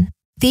nation.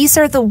 These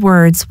are the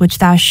words which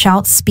thou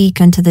shalt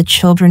speak unto the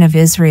children of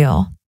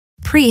Israel.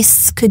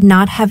 Priests could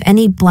not have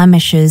any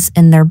blemishes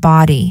in their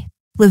body.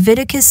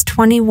 Leviticus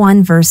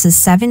 21 verses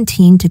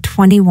 17 to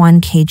 21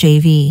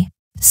 KJV.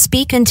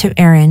 Speak unto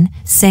Aaron,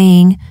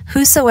 saying,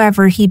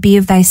 Whosoever he be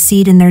of thy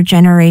seed in their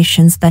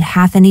generations that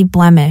hath any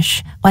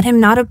blemish, let him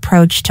not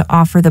approach to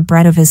offer the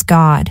bread of his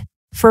God.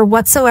 For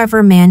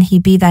whatsoever man he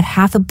be that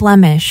hath a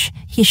blemish,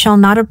 he shall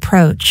not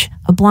approach,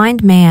 a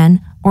blind man,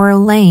 or a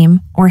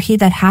lame, or he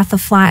that hath a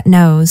flat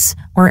nose,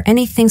 or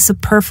anything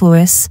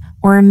superfluous,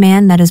 or a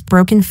man that is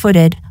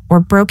broken-footed, or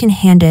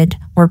broken-handed,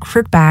 or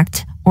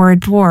crook-backed, or a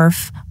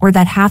dwarf, or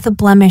that hath a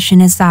blemish in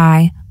his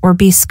eye, or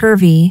be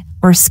scurvy,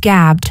 or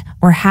scabbed,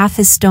 or hath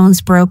his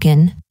stones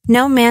broken.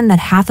 No man that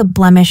hath a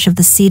blemish of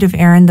the seed of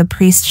Aaron the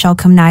priest shall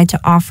come nigh to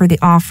offer the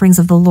offerings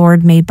of the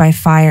Lord made by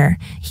fire.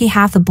 He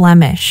hath a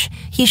blemish.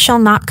 He shall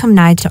not come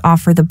nigh to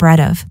offer the bread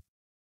of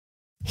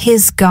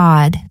his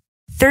God.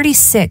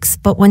 36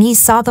 But when he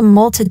saw the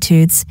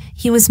multitudes,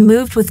 he was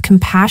moved with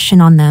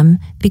compassion on them,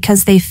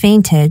 because they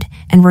fainted,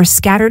 and were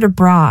scattered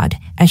abroad,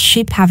 as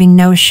sheep having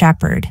no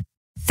shepherd.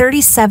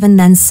 37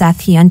 Then saith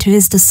he unto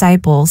his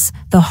disciples,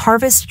 The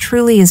harvest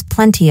truly is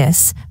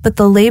plenteous, but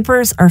the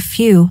laborers are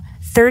few.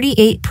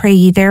 38 Pray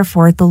ye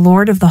therefore the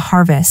Lord of the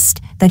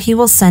harvest, that he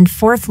will send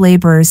forth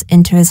laborers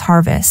into his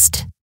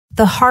harvest.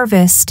 The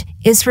harvest.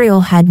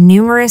 Israel had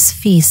numerous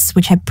feasts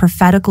which had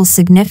prophetical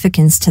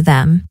significance to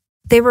them.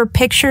 They were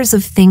pictures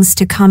of things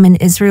to come in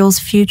Israel's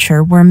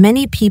future, where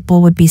many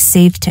people would be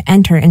saved to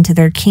enter into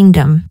their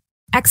kingdom.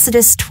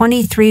 Exodus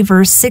 23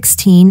 verse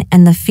 16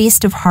 And the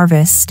feast of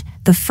harvest,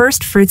 the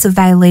first fruits of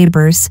thy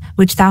labors,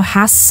 which thou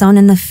hast sown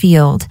in the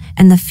field,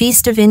 and the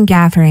feast of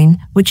ingathering,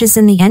 which is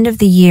in the end of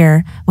the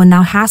year, when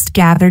thou hast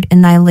gathered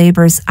in thy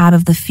labors out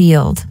of the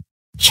field.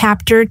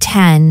 Chapter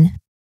 10.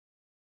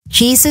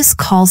 Jesus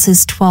calls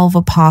his 12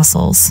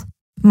 apostles.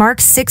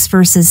 Mark 6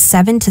 verses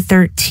 7 to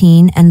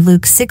 13 and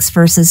Luke 6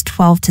 verses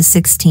 12 to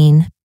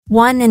 16.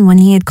 1 And when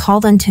he had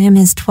called unto him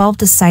his 12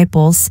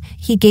 disciples,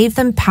 he gave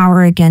them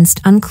power against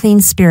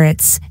unclean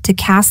spirits, to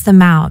cast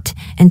them out,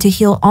 and to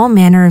heal all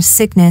manner of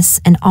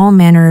sickness and all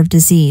manner of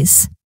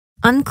disease.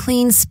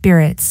 Unclean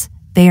spirits,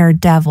 they are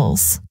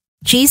devils.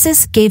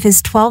 Jesus gave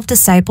his 12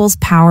 disciples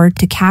power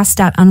to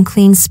cast out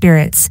unclean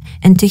spirits,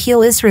 and to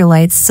heal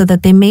Israelites so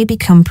that they may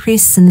become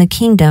priests in the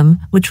kingdom,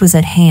 which was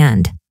at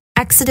hand.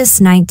 Exodus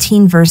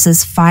 19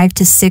 verses 5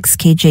 to 6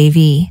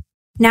 KJV.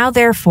 Now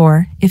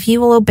therefore, if ye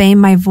will obey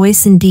my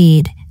voice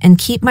indeed, and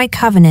keep my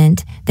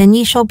covenant, then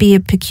ye shall be a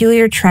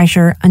peculiar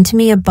treasure unto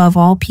me above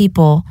all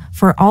people,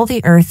 for all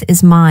the earth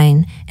is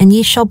mine, and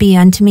ye shall be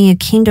unto me a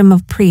kingdom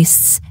of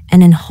priests,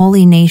 and an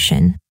holy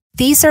nation.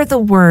 These are the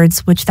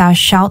words which thou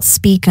shalt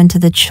speak unto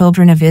the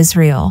children of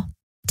Israel.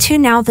 2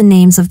 Now the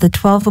names of the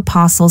 12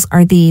 apostles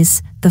are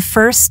these: the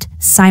first,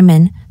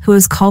 Simon, who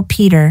is called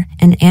Peter,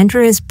 and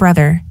Andrew his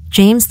brother,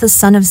 James the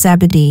son of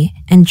Zebedee,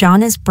 and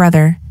John his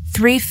brother,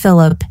 3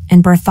 Philip,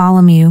 and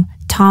Bartholomew,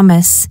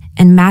 Thomas,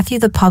 and Matthew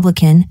the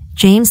publican,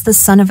 James the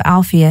son of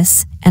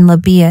Alphaeus, and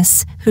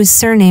Lebbaeus, whose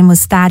surname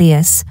was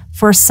Thaddeus,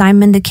 4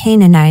 Simon the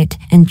Canaanite,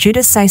 and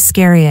Judas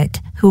Iscariot,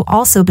 who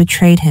also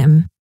betrayed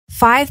him.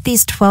 5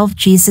 These 12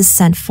 Jesus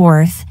sent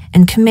forth,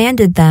 and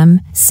commanded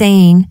them,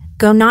 saying,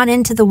 Go not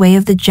into the way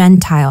of the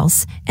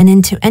Gentiles, and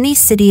into any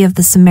city of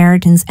the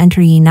Samaritans enter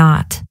ye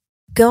not.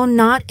 Go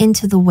not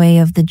into the way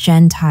of the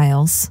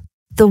Gentiles.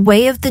 The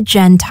way of the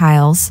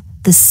Gentiles,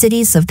 the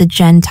cities of the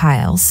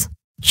Gentiles.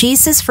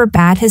 Jesus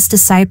forbade his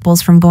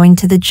disciples from going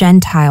to the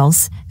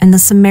Gentiles and the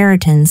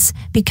Samaritans,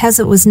 because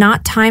it was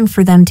not time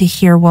for them to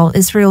hear while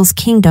Israel's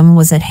kingdom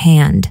was at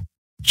hand.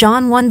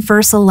 John 1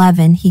 verse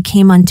 11 He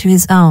came unto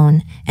his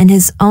own, and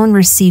his own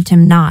received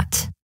him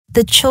not.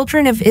 The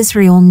children of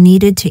Israel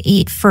needed to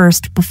eat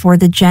first before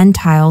the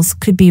Gentiles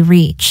could be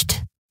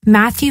reached.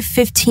 Matthew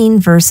 15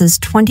 verses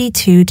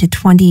 22 to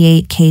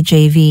 28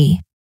 KJV.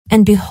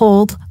 And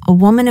behold, a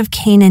woman of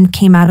Canaan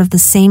came out of the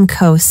same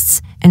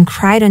coasts, and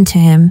cried unto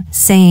him,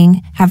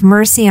 saying, Have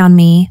mercy on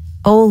me,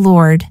 O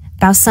Lord,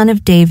 thou son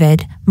of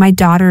David, my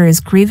daughter is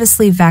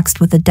grievously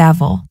vexed with a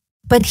devil.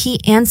 But he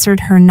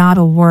answered her not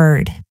a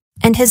word.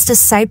 And his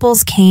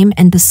disciples came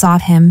and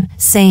besought him,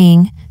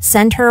 saying,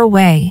 Send her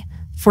away,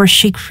 for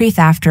she crieth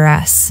after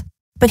us.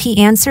 But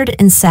he answered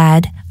and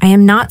said, I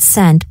am not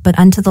sent but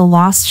unto the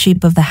lost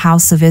sheep of the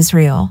house of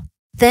Israel.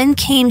 Then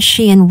came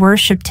she and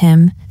worshipped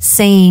him,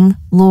 saying,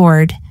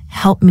 Lord,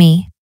 help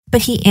me.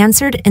 But he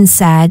answered and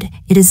said,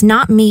 It is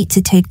not meet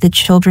to take the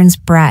children's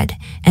bread,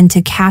 and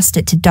to cast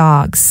it to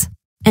dogs.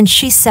 And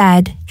she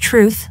said,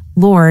 Truth,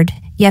 Lord,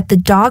 yet the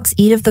dogs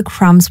eat of the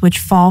crumbs which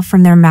fall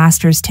from their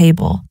master's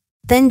table.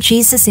 Then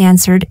Jesus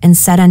answered and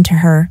said unto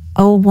her,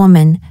 O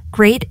woman,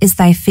 great is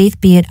thy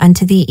faith, be it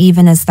unto thee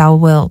even as thou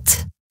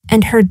wilt.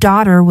 And her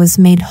daughter was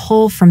made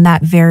whole from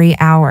that very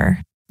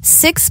hour.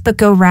 6 But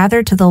go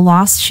rather to the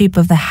lost sheep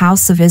of the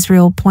house of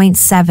Israel.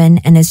 7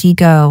 And as ye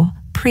go,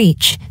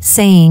 preach,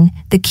 saying,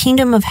 The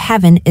kingdom of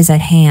heaven is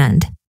at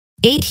hand.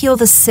 8 Heal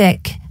the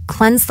sick,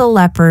 cleanse the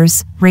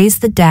lepers, raise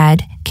the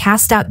dead,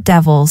 cast out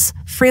devils,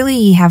 freely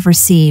ye have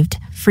received,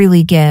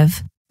 freely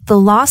give. The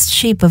lost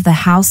sheep of the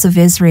house of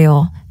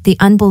Israel, the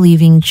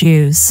unbelieving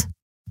Jews.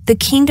 The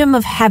kingdom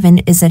of heaven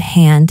is at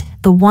hand,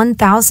 the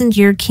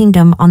 1,000-year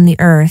kingdom on the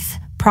earth,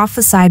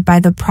 prophesied by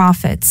the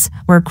prophets,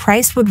 where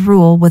Christ would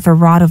rule with a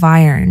rod of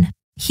iron.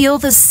 Heal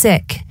the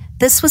sick.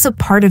 This was a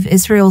part of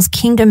Israel's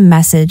kingdom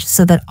message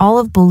so that all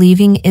of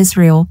believing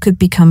Israel could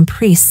become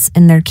priests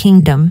in their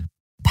kingdom.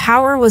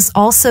 Power was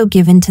also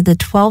given to the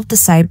 12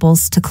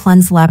 disciples to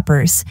cleanse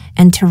lepers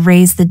and to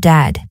raise the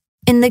dead.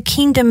 In the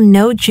kingdom,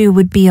 no Jew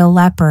would be a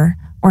leper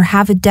or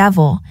have a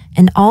devil,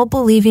 and all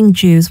believing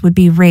Jews would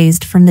be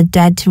raised from the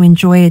dead to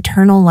enjoy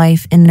eternal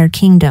life in their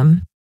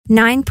kingdom.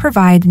 9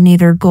 Provide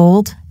neither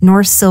gold,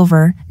 nor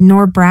silver,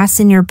 nor brass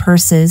in your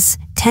purses,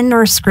 10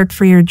 Nor scrip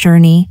for your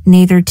journey,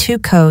 neither 2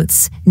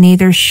 coats,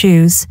 neither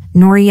shoes,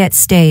 nor yet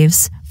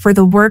staves, for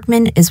the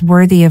workman is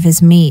worthy of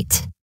his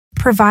meat.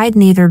 Provide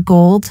neither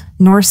gold,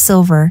 nor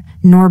silver,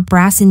 nor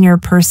brass in your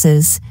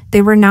purses.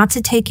 They were not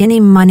to take any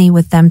money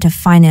with them to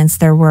finance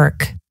their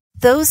work.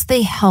 Those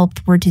they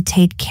helped were to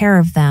take care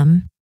of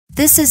them.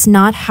 This is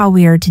not how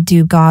we are to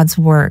do God's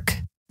work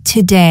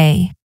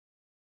today.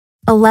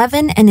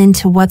 11 And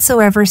into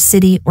whatsoever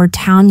city or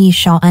town ye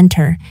shall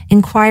enter,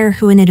 inquire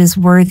who in it is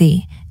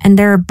worthy, and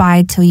there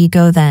abide till ye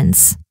go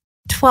thence.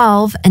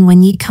 12 And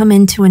when ye come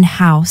into an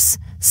house,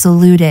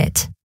 salute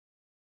it.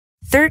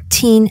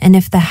 13 And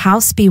if the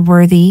house be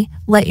worthy,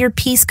 let your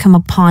peace come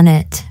upon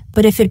it,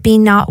 but if it be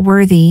not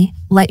worthy,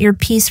 let your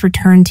peace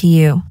return to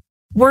you.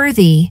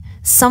 Worthy,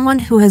 someone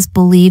who has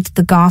believed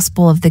the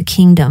gospel of the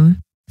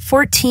kingdom.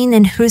 14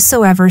 And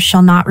whosoever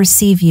shall not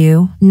receive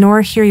you,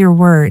 nor hear your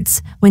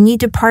words, when ye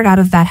depart out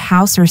of that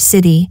house or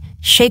city,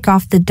 shake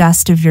off the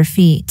dust of your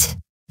feet.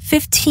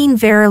 15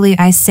 Verily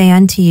I say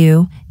unto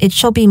you, it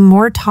shall be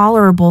more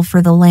tolerable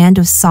for the land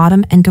of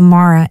Sodom and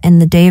Gomorrah in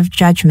the day of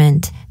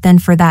judgment, than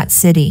for that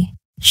city.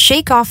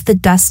 Shake off the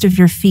dust of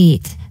your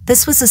feet.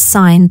 This was a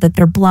sign that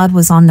their blood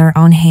was on their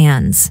own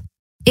hands.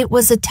 It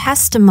was a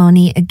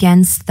testimony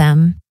against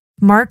them.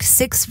 Mark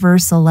 6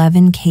 verse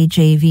 11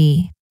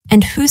 KJV.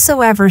 And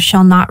whosoever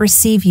shall not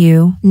receive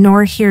you,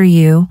 nor hear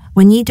you,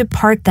 when ye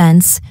depart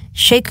thence,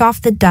 shake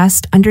off the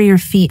dust under your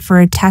feet for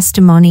a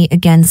testimony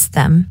against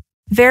them.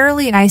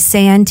 Verily I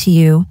say unto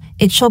you,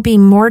 it shall be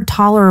more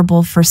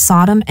tolerable for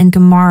Sodom and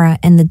Gomorrah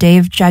in the day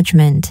of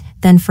judgment,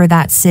 than for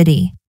that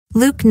city.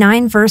 Luke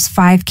 9 verse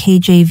 5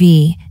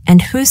 KJV.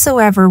 And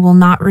whosoever will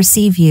not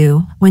receive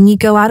you, when ye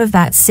go out of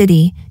that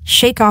city,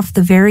 shake off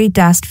the very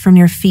dust from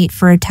your feet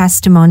for a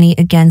testimony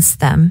against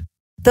them.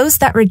 Those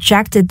that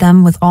rejected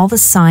them with all the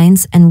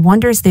signs and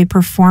wonders they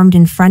performed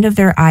in front of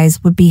their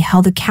eyes would be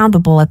held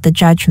accountable at the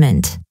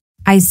judgment.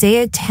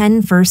 Isaiah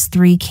 10 verse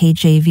 3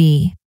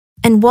 KJV.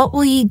 And what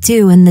will ye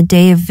do in the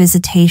day of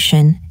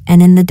visitation,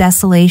 and in the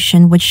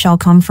desolation which shall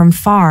come from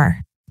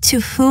far?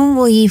 To whom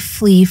will ye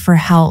flee for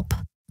help?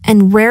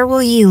 And where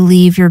will ye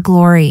leave your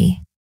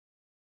glory?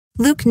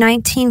 Luke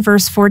 19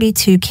 verse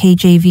 42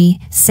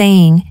 KJV,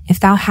 saying, If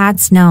thou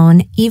hadst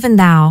known, even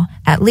thou,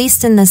 at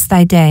least in this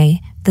thy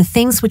day, the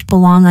things which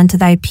belong unto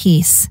thy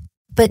peace,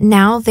 but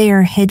now they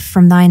are hid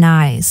from thine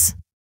eyes.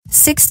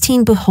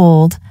 16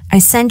 Behold, I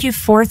send you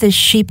forth as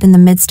sheep in the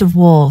midst of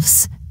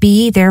wolves. Be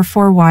ye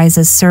therefore wise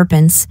as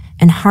serpents,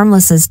 and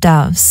harmless as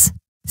doves.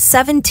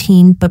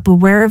 17 But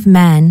beware of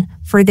men,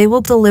 for they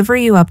will deliver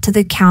you up to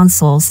the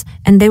councils,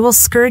 and they will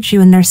scourge you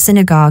in their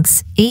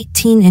synagogues.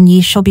 18 And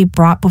ye shall be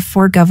brought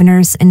before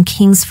governors and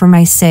kings for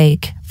my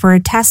sake, for a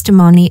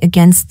testimony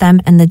against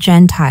them and the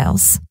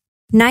Gentiles.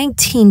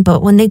 19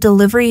 But when they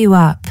deliver you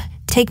up,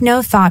 take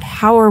no thought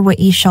how or what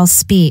ye shall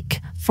speak,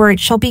 for it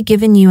shall be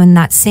given you in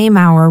that same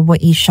hour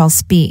what ye shall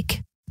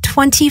speak.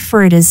 20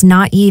 For it is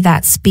not ye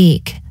that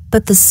speak,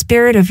 but the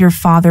Spirit of your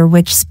Father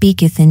which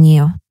speaketh in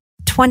you.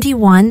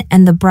 21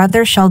 And the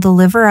brother shall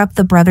deliver up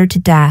the brother to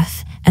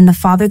death, and the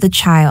father the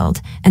child,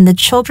 and the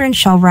children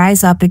shall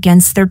rise up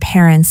against their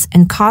parents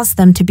and cause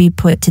them to be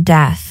put to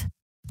death.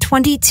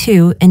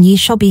 22 And ye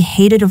shall be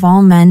hated of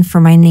all men for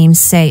my name's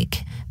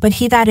sake, but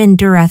he that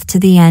endureth to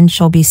the end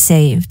shall be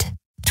saved.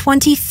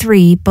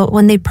 23 But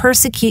when they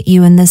persecute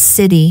you in this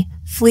city,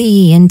 flee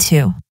ye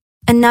into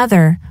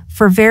another.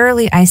 For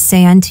verily I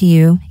say unto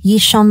you, ye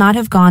shall not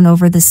have gone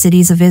over the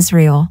cities of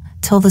Israel,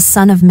 till the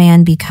Son of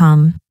Man be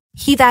come.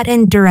 He that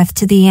endureth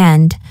to the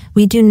end.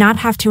 We do not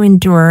have to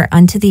endure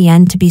unto the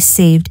end to be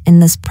saved in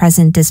this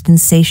present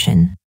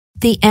dispensation.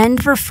 The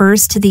end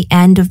refers to the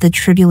end of the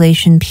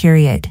tribulation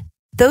period.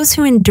 Those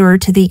who endure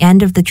to the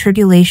end of the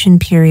tribulation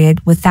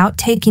period without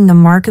taking the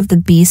mark of the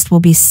beast will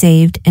be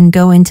saved and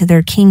go into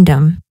their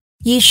kingdom.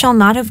 Ye shall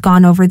not have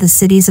gone over the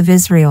cities of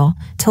Israel,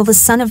 till the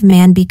Son of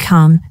Man be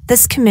come.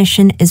 This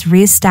commission is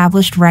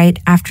re-established right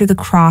after the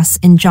cross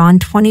in John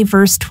 20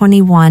 verse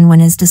 21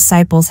 when his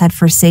disciples had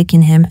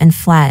forsaken him and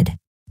fled.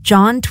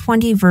 John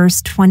 20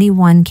 verse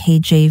 21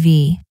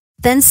 KJV.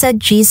 Then said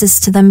Jesus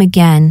to them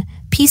again,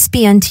 Peace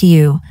be unto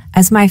you,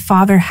 as my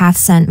Father hath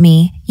sent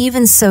me,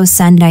 even so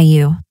send I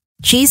you.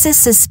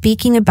 Jesus is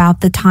speaking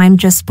about the time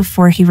just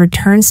before he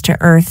returns to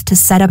earth to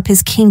set up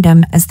his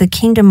kingdom, as the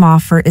kingdom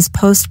offer is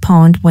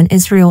postponed when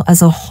Israel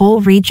as a whole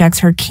rejects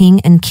her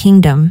king and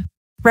kingdom.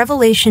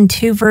 Revelation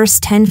 2 verse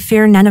 10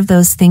 Fear none of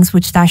those things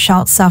which thou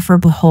shalt suffer.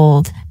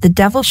 Behold, the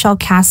devil shall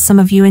cast some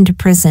of you into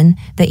prison,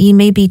 that ye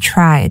may be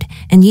tried,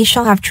 and ye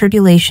shall have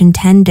tribulation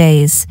 10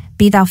 days.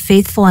 Be thou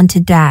faithful unto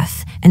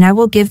death, and I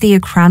will give thee a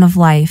crown of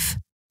life.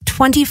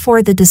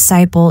 24 The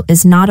disciple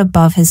is not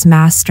above his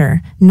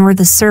master, nor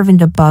the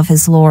servant above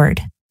his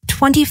Lord.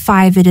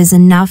 25 It is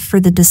enough for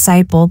the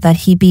disciple that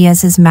he be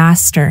as his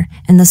master,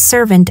 and the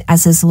servant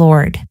as his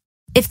Lord.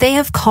 If they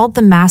have called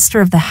the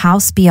master of the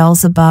house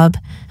Beelzebub,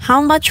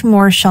 how much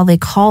more shall they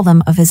call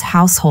them of his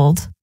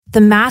household?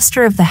 The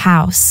master of the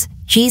house,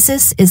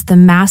 Jesus, is the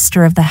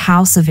master of the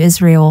house of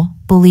Israel,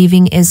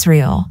 believing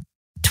Israel.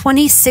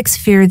 26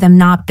 Fear them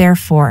not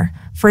therefore,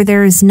 for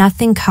there is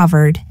nothing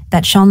covered,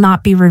 that shall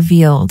not be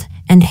revealed,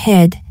 and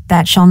hid,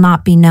 that shall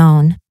not be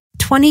known.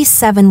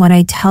 27 What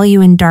I tell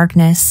you in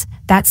darkness,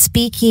 that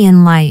speak ye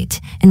in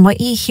light, and what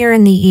ye hear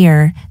in the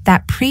ear,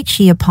 that preach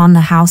ye upon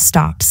the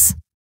housetops.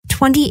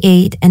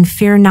 28 And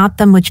fear not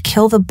them which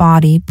kill the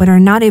body, but are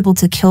not able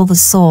to kill the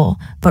soul,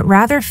 but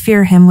rather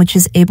fear him which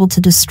is able to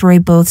destroy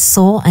both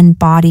soul and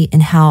body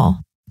in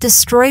hell.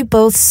 Destroy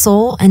both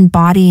soul and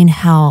body in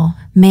hell.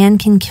 Man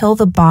can kill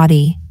the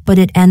body, but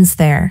it ends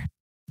there.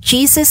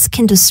 Jesus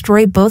can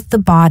destroy both the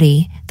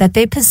body that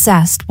they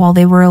possessed while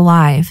they were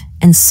alive,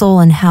 and soul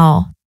in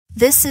hell.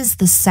 This is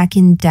the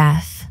second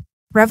death.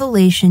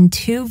 Revelation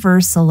 2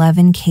 verse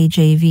 11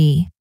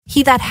 KJV.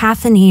 He that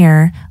hath an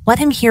ear, let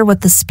him hear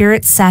what the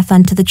Spirit saith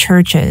unto the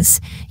churches.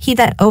 He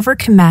that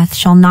overcometh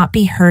shall not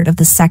be hurt of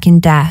the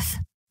second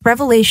death.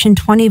 Revelation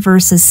 20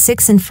 verses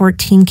 6 and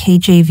 14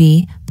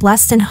 KJV.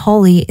 Blessed and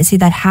holy is he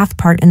that hath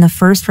part in the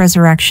first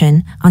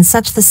resurrection. On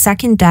such the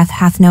second death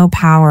hath no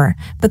power,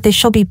 but they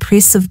shall be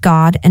priests of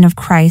God and of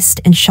Christ,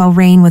 and shall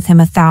reign with him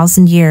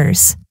 1,000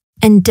 years.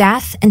 And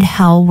death and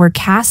hell were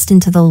cast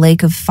into the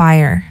lake of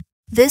fire.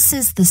 This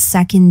is the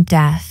second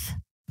death.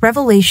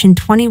 Revelation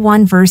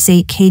 21 verse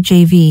 8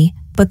 KJV.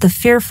 But the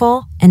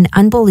fearful, and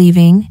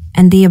unbelieving,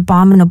 and the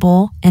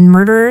abominable, and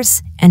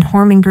murderers, and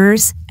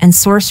whoremongers, and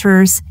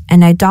sorcerers,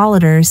 and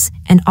idolaters,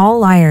 and all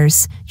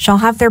liars, shall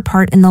have their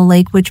part in the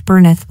lake which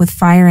burneth with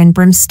fire and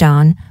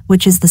brimstone,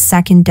 which is the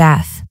second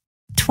death.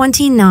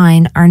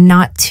 29 Are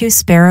not 2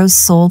 sparrows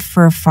sold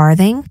for a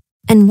farthing?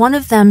 And one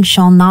of them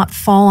shall not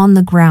fall on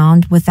the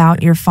ground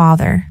without your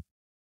Father.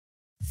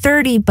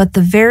 30 But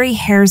the very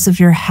hairs of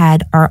your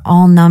head are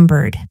all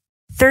numbered.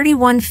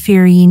 31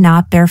 Fear ye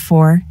not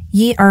therefore,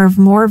 ye are of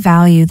more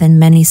value than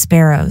many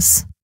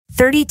sparrows.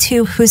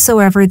 32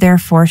 Whosoever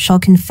therefore shall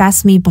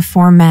confess me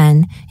before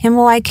men, him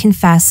will I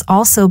confess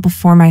also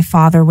before my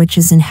Father which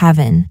is in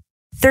heaven.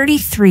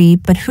 33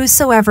 But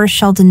whosoever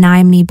shall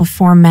deny me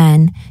before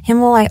men,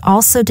 him will I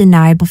also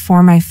deny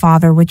before my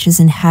Father which is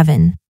in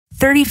heaven.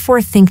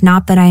 34 Think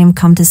not that I am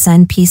come to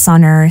send peace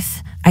on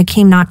earth. I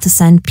came not to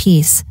send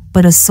peace,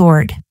 but a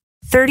sword.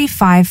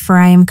 35 For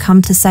I am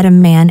come to set a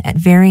man at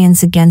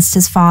variance against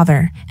his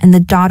father, and the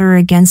daughter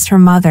against her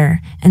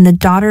mother, and the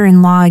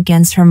daughter-in-law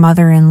against her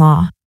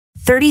mother-in-law.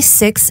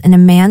 36 And a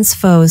man's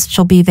foes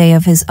shall be they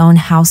of his own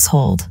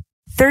household.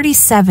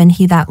 37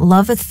 He that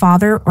loveth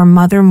father or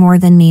mother more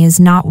than me is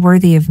not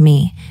worthy of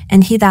me,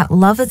 and he that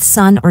loveth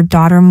son or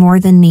daughter more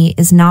than me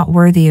is not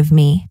worthy of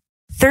me.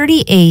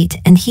 38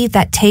 And he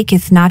that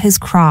taketh not his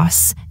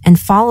cross, and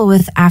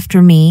followeth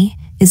after me,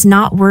 is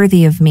not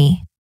worthy of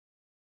me.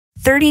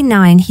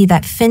 39 He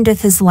that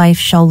findeth his life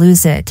shall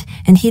lose it,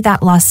 and he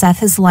that loseth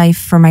his life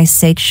for my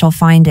sake shall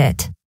find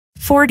it.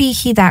 40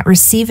 He that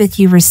receiveth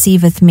you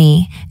receiveth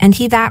me, and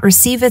he that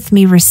receiveth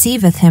me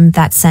receiveth him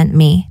that sent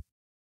me.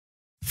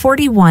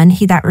 41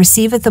 He that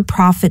receiveth a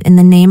prophet in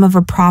the name of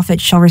a prophet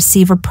shall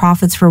receive a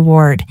prophet's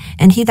reward,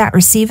 and he that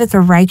receiveth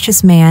a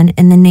righteous man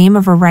in the name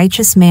of a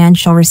righteous man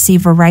shall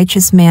receive a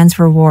righteous man's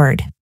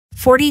reward.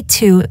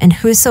 42 And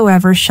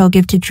whosoever shall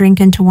give to drink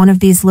unto one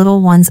of these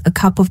little ones a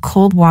cup of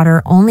cold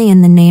water only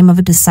in the name of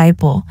a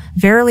disciple,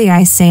 verily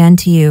I say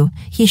unto you,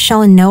 he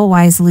shall in no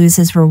wise lose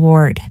his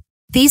reward.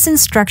 These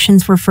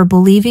instructions were for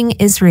believing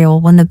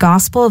Israel when the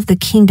gospel of the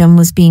kingdom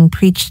was being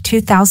preached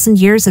 2,000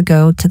 years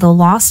ago to the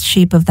lost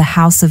sheep of the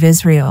house of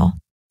Israel.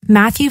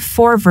 Matthew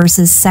 4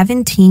 verses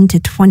 17 to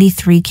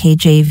 23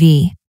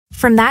 KJV.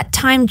 From that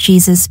time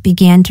Jesus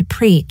began to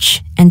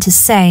preach, and to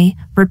say,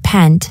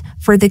 Repent,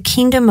 for the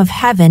kingdom of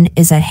heaven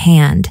is at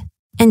hand.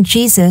 And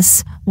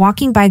Jesus,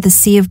 walking by the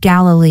sea of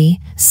Galilee,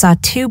 saw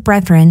two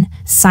brethren,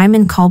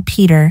 Simon called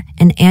Peter,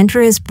 and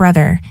Andrew his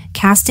brother,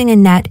 casting a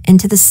net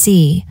into the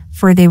sea,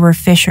 for they were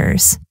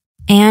fishers.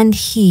 And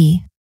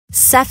he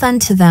saith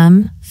unto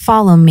them,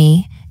 Follow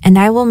me, and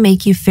I will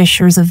make you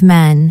fishers of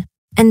men.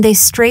 And they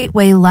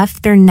straightway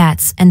left their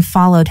nets and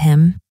followed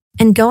him.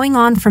 And going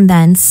on from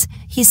thence,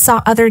 he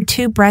saw other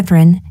two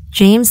brethren,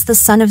 James the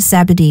son of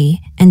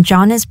Zebedee, and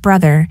John his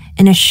brother,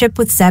 in a ship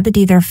with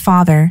Zebedee their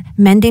father,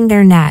 mending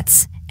their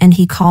nets, and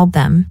he called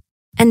them.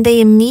 And they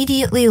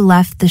immediately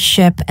left the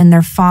ship and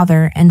their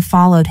father and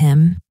followed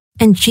him.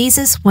 And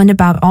Jesus went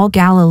about all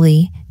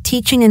Galilee,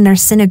 teaching in their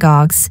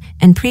synagogues,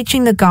 and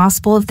preaching the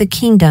gospel of the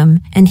kingdom,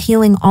 and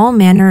healing all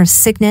manner of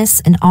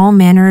sickness and all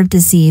manner of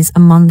disease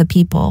among the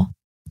people.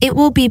 It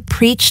will be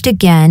preached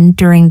again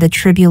during the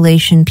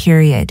tribulation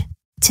period.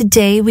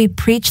 Today we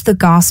preach the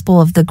gospel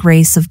of the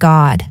grace of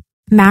God.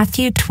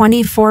 Matthew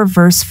 24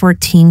 verse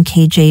 14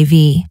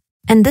 KJV.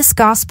 And this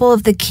gospel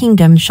of the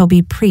kingdom shall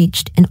be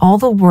preached in all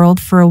the world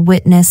for a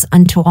witness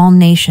unto all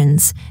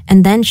nations,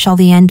 and then shall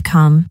the end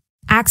come.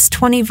 Acts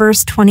 20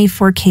 verse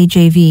 24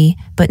 KJV.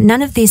 But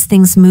none of these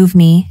things move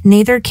me,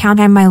 neither count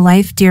I my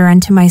life dear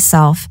unto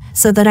myself,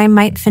 so that I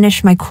might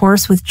finish my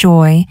course with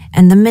joy,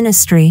 and the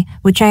ministry,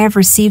 which I have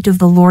received of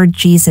the Lord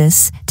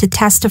Jesus, to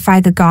testify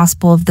the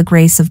gospel of the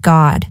grace of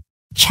God.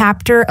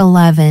 Chapter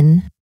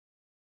 11.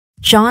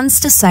 John's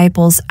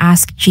disciples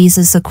ask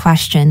Jesus a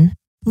question.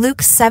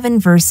 Luke 7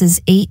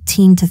 verses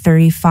 18 to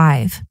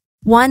 35.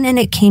 1 And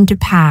it came to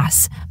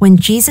pass, when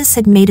Jesus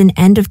had made an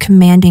end of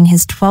commanding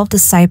his 12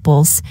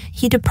 disciples,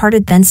 he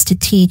departed thence to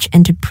teach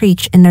and to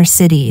preach in their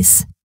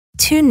cities.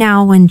 2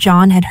 Now when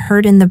John had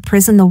heard in the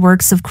prison the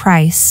works of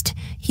Christ,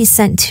 he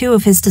sent 2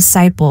 of his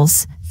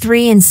disciples.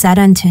 3 And said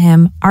unto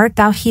him, Art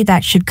thou he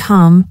that should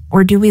come,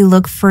 or do we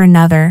look for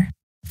another?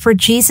 For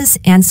Jesus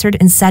answered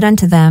and said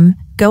unto them,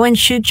 Go and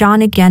shew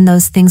John again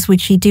those things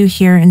which ye do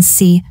hear and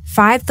see.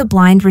 5 The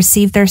blind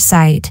receive their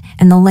sight,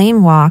 and the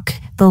lame walk,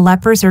 the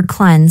lepers are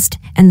cleansed,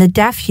 and the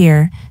deaf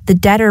hear, the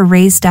dead are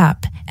raised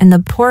up, and the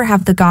poor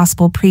have the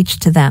gospel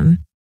preached to them.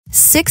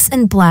 6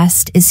 And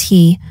blessed is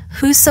he,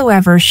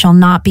 whosoever shall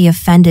not be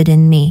offended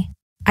in me.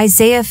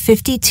 Isaiah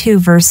 52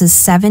 verses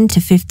 7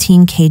 to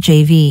 15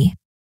 KJV.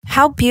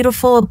 How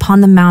beautiful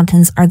upon the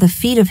mountains are the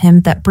feet of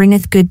him that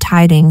bringeth good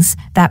tidings,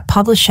 that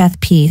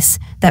publisheth peace,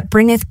 that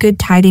bringeth good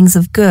tidings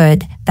of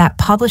good, that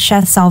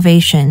publisheth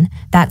salvation,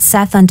 that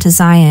saith unto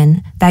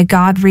Zion, Thy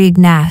God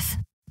reigneth.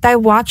 Thy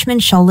watchmen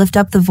shall lift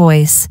up the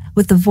voice,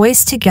 with the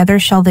voice together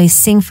shall they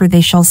sing, for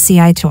they shall see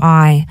eye to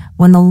eye,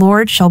 when the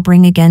Lord shall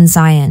bring again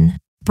Zion.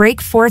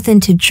 Break forth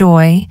into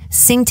joy,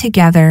 sing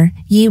together,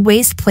 ye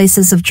waste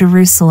places of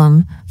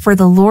Jerusalem, for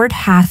the Lord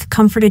hath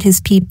comforted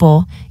his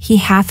people, he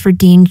hath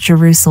redeemed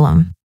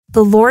Jerusalem.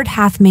 The Lord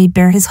hath made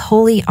bare his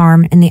holy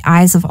arm in the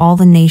eyes of all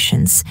the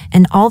nations,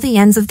 and all the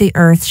ends of the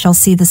earth shall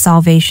see the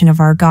salvation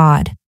of our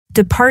God.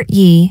 Depart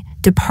ye,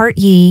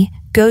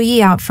 go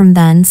ye out from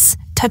thence,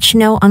 touch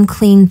no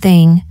unclean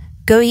thing,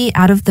 go ye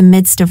out of the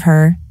midst of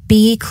her,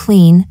 be ye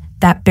clean,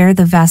 that bear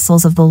the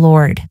vessels of the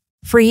Lord.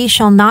 For ye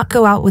shall not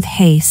go out with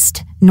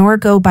haste, nor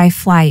go by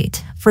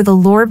flight, for the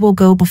Lord will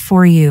go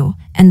before you,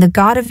 and the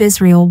God of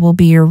Israel will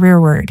be your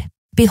rearward.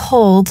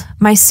 Behold,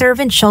 my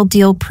servant shall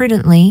deal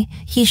prudently,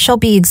 he shall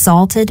be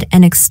exalted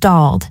and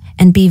extolled,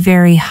 and be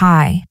very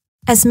high.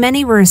 As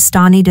many were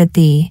astonished at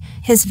thee,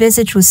 his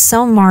visage was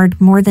so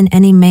marred more than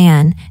any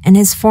man, and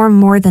his form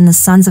more than the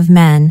sons of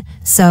men,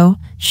 so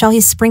shall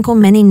he sprinkle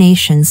many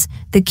nations,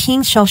 the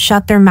kings shall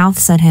shut their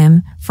mouths at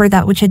him, for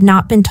that which had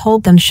not been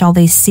told them shall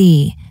they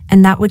see,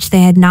 and that which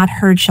they had not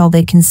heard shall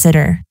they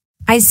consider.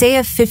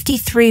 Isaiah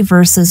 53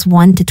 verses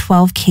 1 to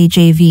 12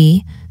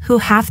 KJV. Who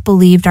hath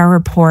believed our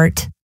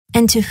report?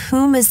 And to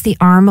whom is the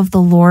arm of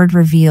the Lord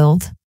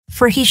revealed?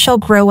 For he shall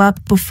grow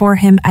up before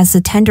him as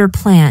a tender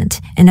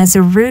plant, and as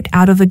a root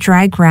out of a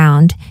dry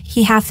ground.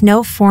 He hath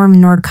no form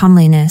nor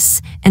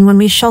comeliness, and when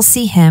we shall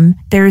see him,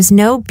 there is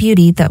no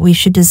beauty that we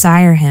should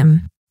desire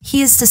him.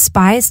 He is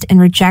despised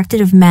and rejected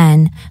of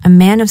men, a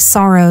man of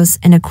sorrows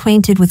and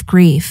acquainted with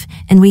grief,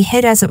 and we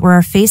hid as it were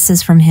our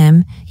faces from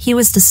him. He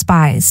was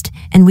despised,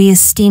 and we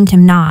esteemed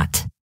him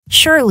not.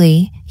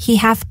 Surely he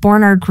hath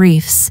borne our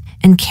griefs,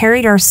 and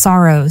carried our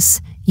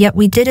sorrows, yet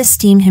we did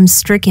esteem him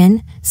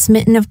stricken,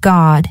 smitten of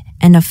God,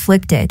 and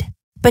afflicted.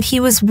 But he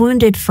was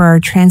wounded for our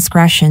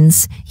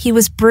transgressions, he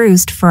was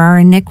bruised for our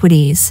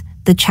iniquities,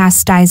 the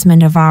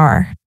chastisement of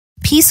our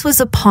peace was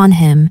upon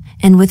him,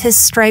 and with his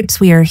stripes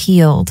we are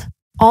healed.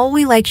 All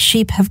we like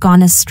sheep have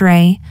gone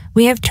astray,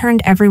 we have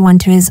turned everyone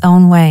to his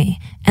own way,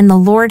 and the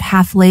Lord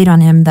hath laid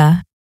on him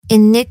the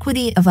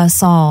iniquity of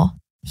us all.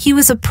 He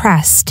was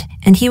oppressed,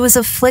 and he was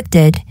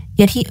afflicted,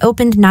 yet he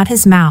opened not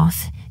his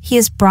mouth. He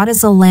is brought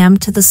as a lamb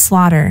to the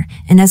slaughter,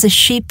 and as a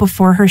sheep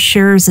before her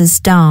shearers is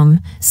dumb,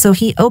 so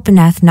he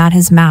openeth not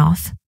his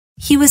mouth.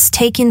 He was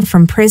taken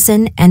from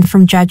prison and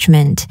from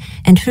judgment,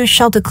 and who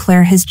shall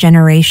declare his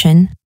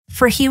generation?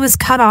 For he was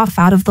cut off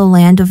out of the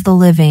land of the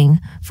living,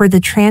 for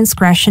the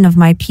transgression of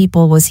my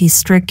people was he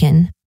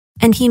stricken.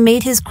 And he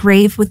made his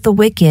grave with the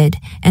wicked,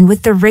 and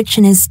with the rich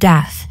in his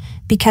death,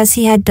 because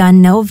he had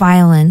done no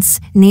violence,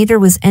 neither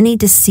was any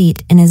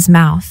deceit in his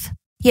mouth.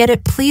 Yet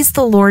it pleased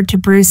the Lord to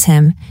bruise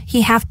him,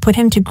 he hath put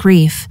him to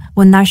grief.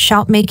 When thou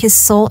shalt make his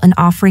soul an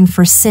offering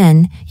for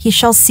sin, he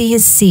shall see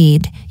his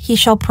seed, he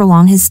shall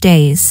prolong his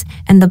days,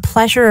 and the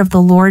pleasure of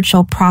the Lord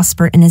shall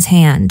prosper in his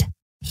hand.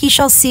 He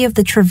shall see of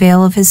the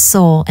travail of his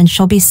soul, and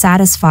shall be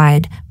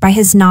satisfied. By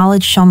his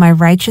knowledge shall my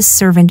righteous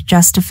servant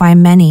justify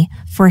many,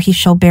 for he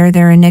shall bear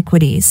their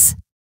iniquities.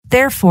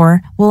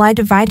 Therefore will I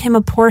divide him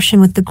a portion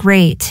with the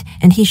great,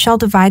 and he shall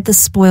divide the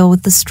spoil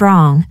with the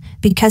strong,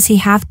 because he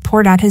hath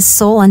poured out his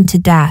soul unto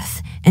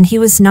death, and he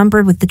was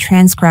numbered with the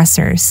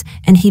transgressors,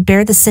 and he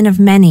bare the sin of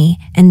many,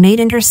 and made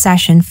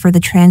intercession for the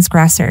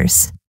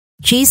transgressors.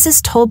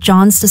 Jesus told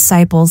John's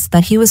disciples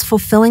that he was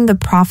fulfilling the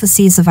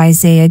prophecies of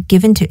Isaiah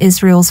given to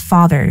Israel's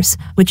fathers,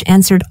 which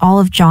answered all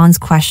of John's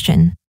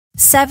question.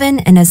 7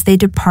 And as they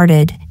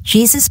departed,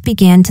 Jesus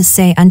began to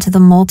say unto the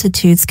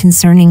multitudes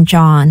concerning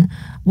John,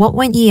 What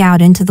went ye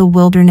out into the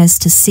wilderness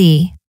to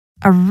see?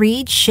 A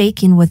reed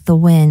shaken with the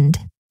wind.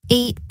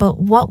 8 But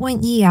what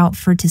went ye out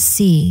for to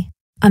see?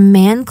 A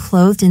man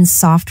clothed in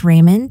soft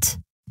raiment?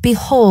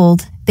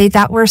 Behold, they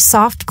that wear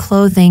soft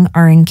clothing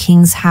are in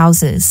kings'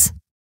 houses.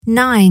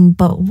 9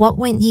 But what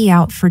went ye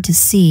out for to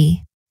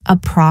see? A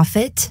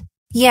prophet?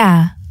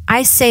 Yea,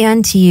 I say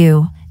unto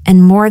you,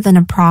 and more than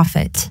a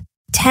prophet.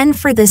 10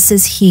 For this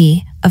is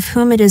he, of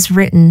whom it is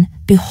written,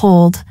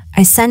 Behold,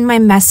 I send my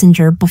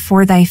messenger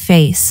before thy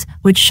face,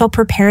 which shall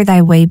prepare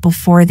thy way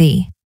before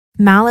thee.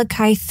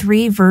 Malachi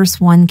 3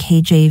 verse 1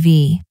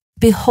 KJV.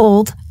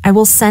 Behold, I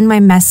will send my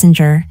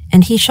messenger,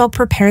 and he shall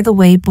prepare the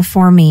way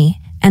before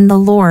me, and the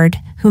Lord,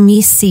 whom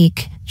ye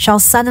seek, shall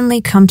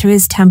suddenly come to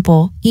his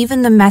temple,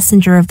 even the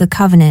messenger of the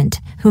covenant,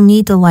 whom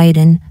ye delight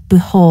in.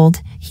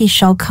 Behold, he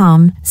shall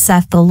come,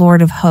 saith the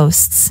Lord of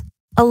hosts.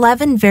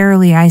 11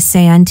 Verily I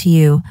say unto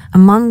you,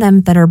 among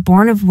them that are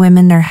born of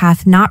women there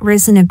hath not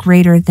risen a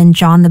greater than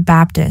John the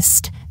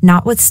Baptist,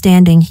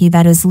 notwithstanding he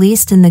that is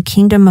least in the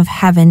kingdom of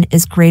heaven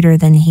is greater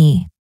than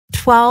he.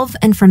 12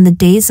 And from the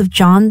days of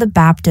John the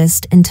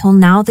Baptist until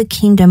now the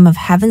kingdom of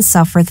heaven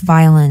suffereth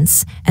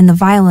violence, and the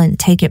violent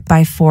take it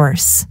by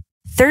force.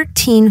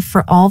 13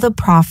 For all the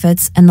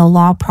prophets and the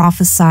law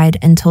prophesied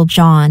until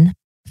John.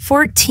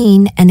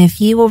 14 And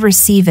if ye will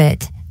receive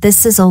it,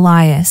 this is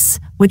Elias,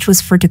 which was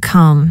for to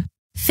come.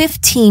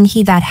 15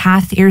 He that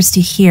hath ears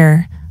to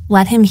hear,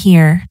 let him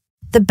hear.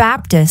 The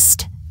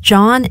Baptist,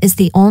 John, is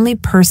the only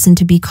person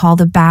to be called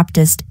a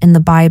Baptist in the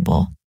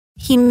Bible.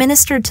 He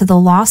ministered to the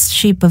lost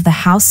sheep of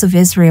the house of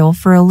Israel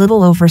for a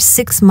little over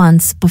 6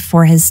 months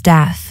before his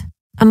death.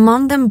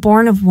 Among them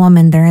born of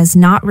woman there has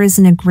not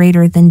risen a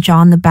greater than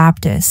John the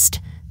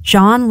Baptist.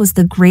 John was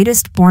the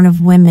greatest born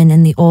of women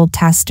in the Old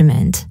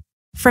Testament.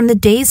 From the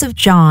days of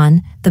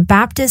John the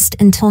Baptist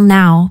until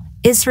now,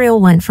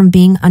 Israel went from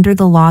being under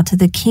the law to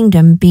the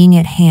kingdom being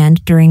at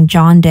hand during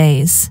John's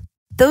days.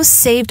 Those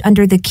saved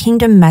under the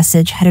kingdom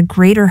message had a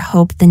greater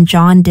hope than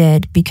John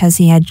did because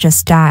he had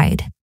just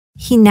died.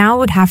 He now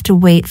would have to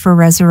wait for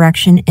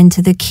resurrection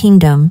into the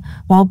kingdom,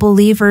 while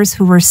believers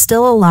who were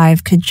still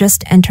alive could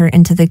just enter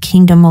into the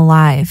kingdom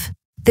alive.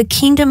 The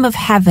kingdom of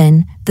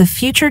heaven, the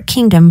future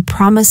kingdom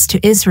promised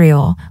to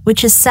Israel,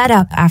 which is set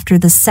up after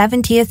the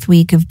 70th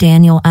week of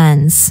Daniel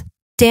ends.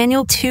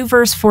 Daniel 2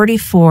 verse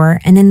 44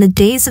 And in the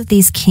days of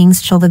these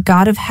kings shall the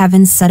God of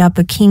heaven set up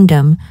a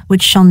kingdom,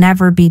 which shall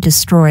never be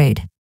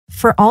destroyed.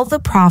 For all the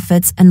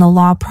prophets and the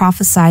law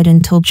prophesied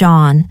until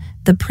John,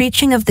 the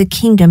preaching of the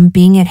kingdom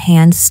being at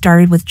hand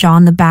started with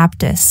John the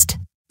Baptist.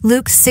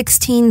 Luke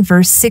 16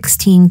 verse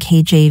 16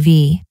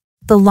 KJV.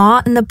 The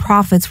law and the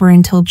prophets were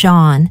until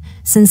John.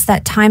 Since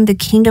that time the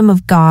kingdom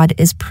of God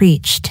is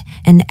preached,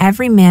 and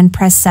every man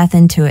presseth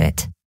into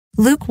it.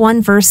 Luke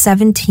 1 verse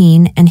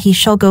 17 And he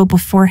shall go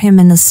before him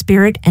in the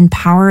spirit and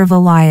power of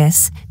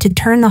Elias, to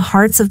turn the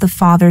hearts of the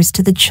fathers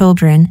to the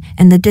children,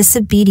 and the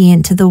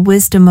disobedient to the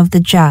wisdom of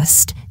the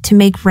just, to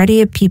make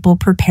ready a people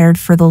prepared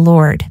for the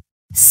Lord.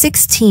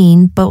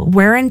 16. But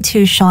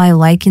whereunto shall I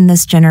liken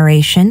this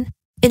generation?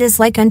 It is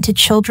like unto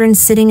children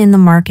sitting in the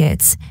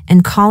markets,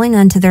 and calling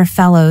unto their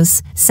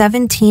fellows.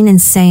 17.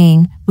 And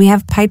saying, We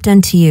have piped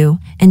unto you,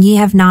 and ye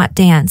have not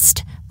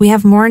danced. We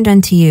have mourned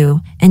unto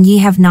you, and ye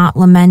have not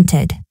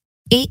lamented.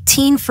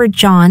 18. For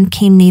John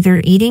came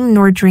neither eating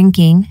nor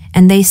drinking,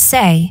 and they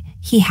say,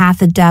 He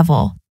hath a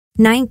devil.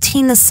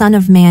 19. The Son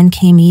of Man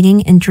came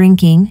eating and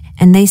drinking,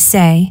 and they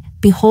say,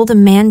 Behold a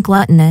man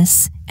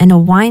gluttonous, and a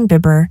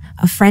winebibber,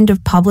 a friend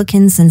of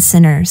publicans and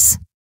sinners.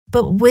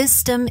 But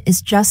wisdom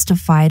is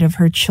justified of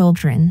her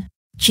children.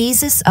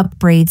 Jesus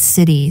upbraids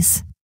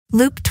cities.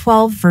 Luke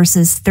 12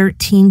 verses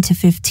 13 to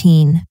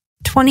 15.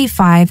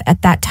 25.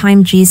 At that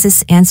time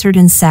Jesus answered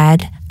and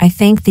said, I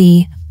thank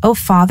thee, O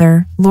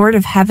Father, Lord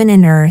of heaven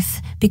and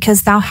earth,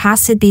 because thou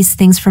hast hid these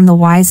things from the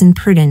wise and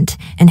prudent,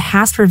 and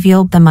hast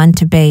revealed them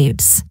unto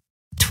babes.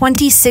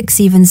 26.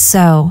 Even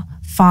so,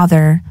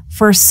 Father,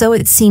 for so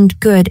it seemed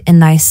good in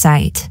thy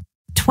sight.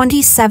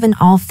 27.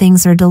 All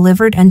things are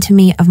delivered unto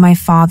me of my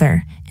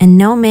Father, and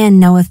no man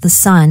knoweth the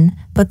Son,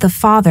 but the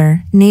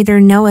Father, neither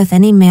knoweth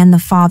any man the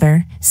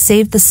Father,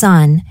 save the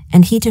Son,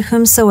 and he to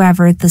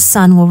whomsoever the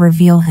Son will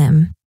reveal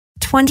him.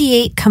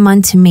 28. Come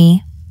unto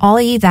me,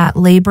 all ye that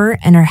labor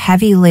and are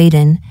heavy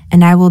laden,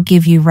 and I will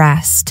give you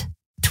rest.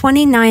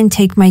 29.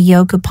 Take my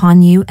yoke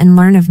upon you and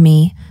learn of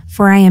me,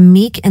 for I am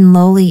meek and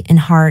lowly in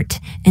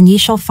heart, and ye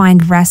shall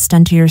find rest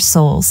unto your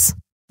souls.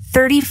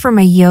 30. For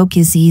my yoke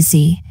is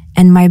easy,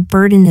 and my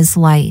burden is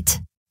light.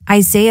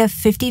 Isaiah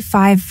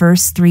 55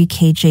 verse 3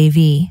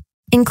 KJV.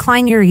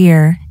 Incline your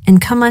ear, and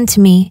come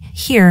unto me,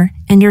 hear,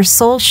 and your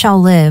soul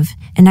shall live,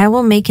 and I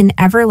will make an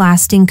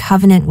everlasting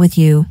covenant with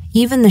you,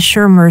 even the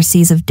sure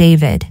mercies of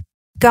David.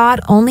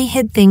 God only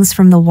hid things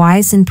from the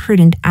wise and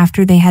prudent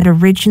after they had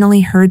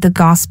originally heard the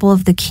gospel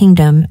of the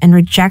kingdom and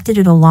rejected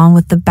it along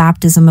with the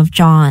baptism of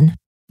John.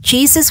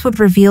 Jesus would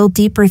reveal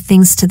deeper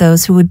things to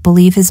those who would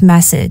believe his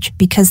message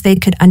because they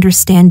could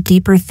understand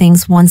deeper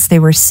things once they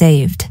were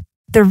saved.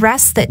 The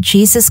rest that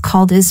Jesus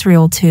called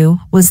Israel to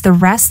was the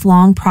rest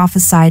long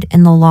prophesied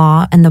in the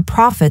law and the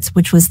prophets,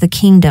 which was the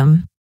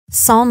kingdom.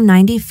 Psalm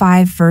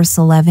 95 verse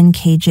 11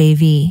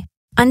 KJV.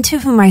 Unto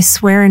whom I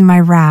swear in my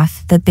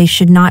wrath that they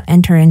should not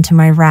enter into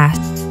my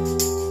rest.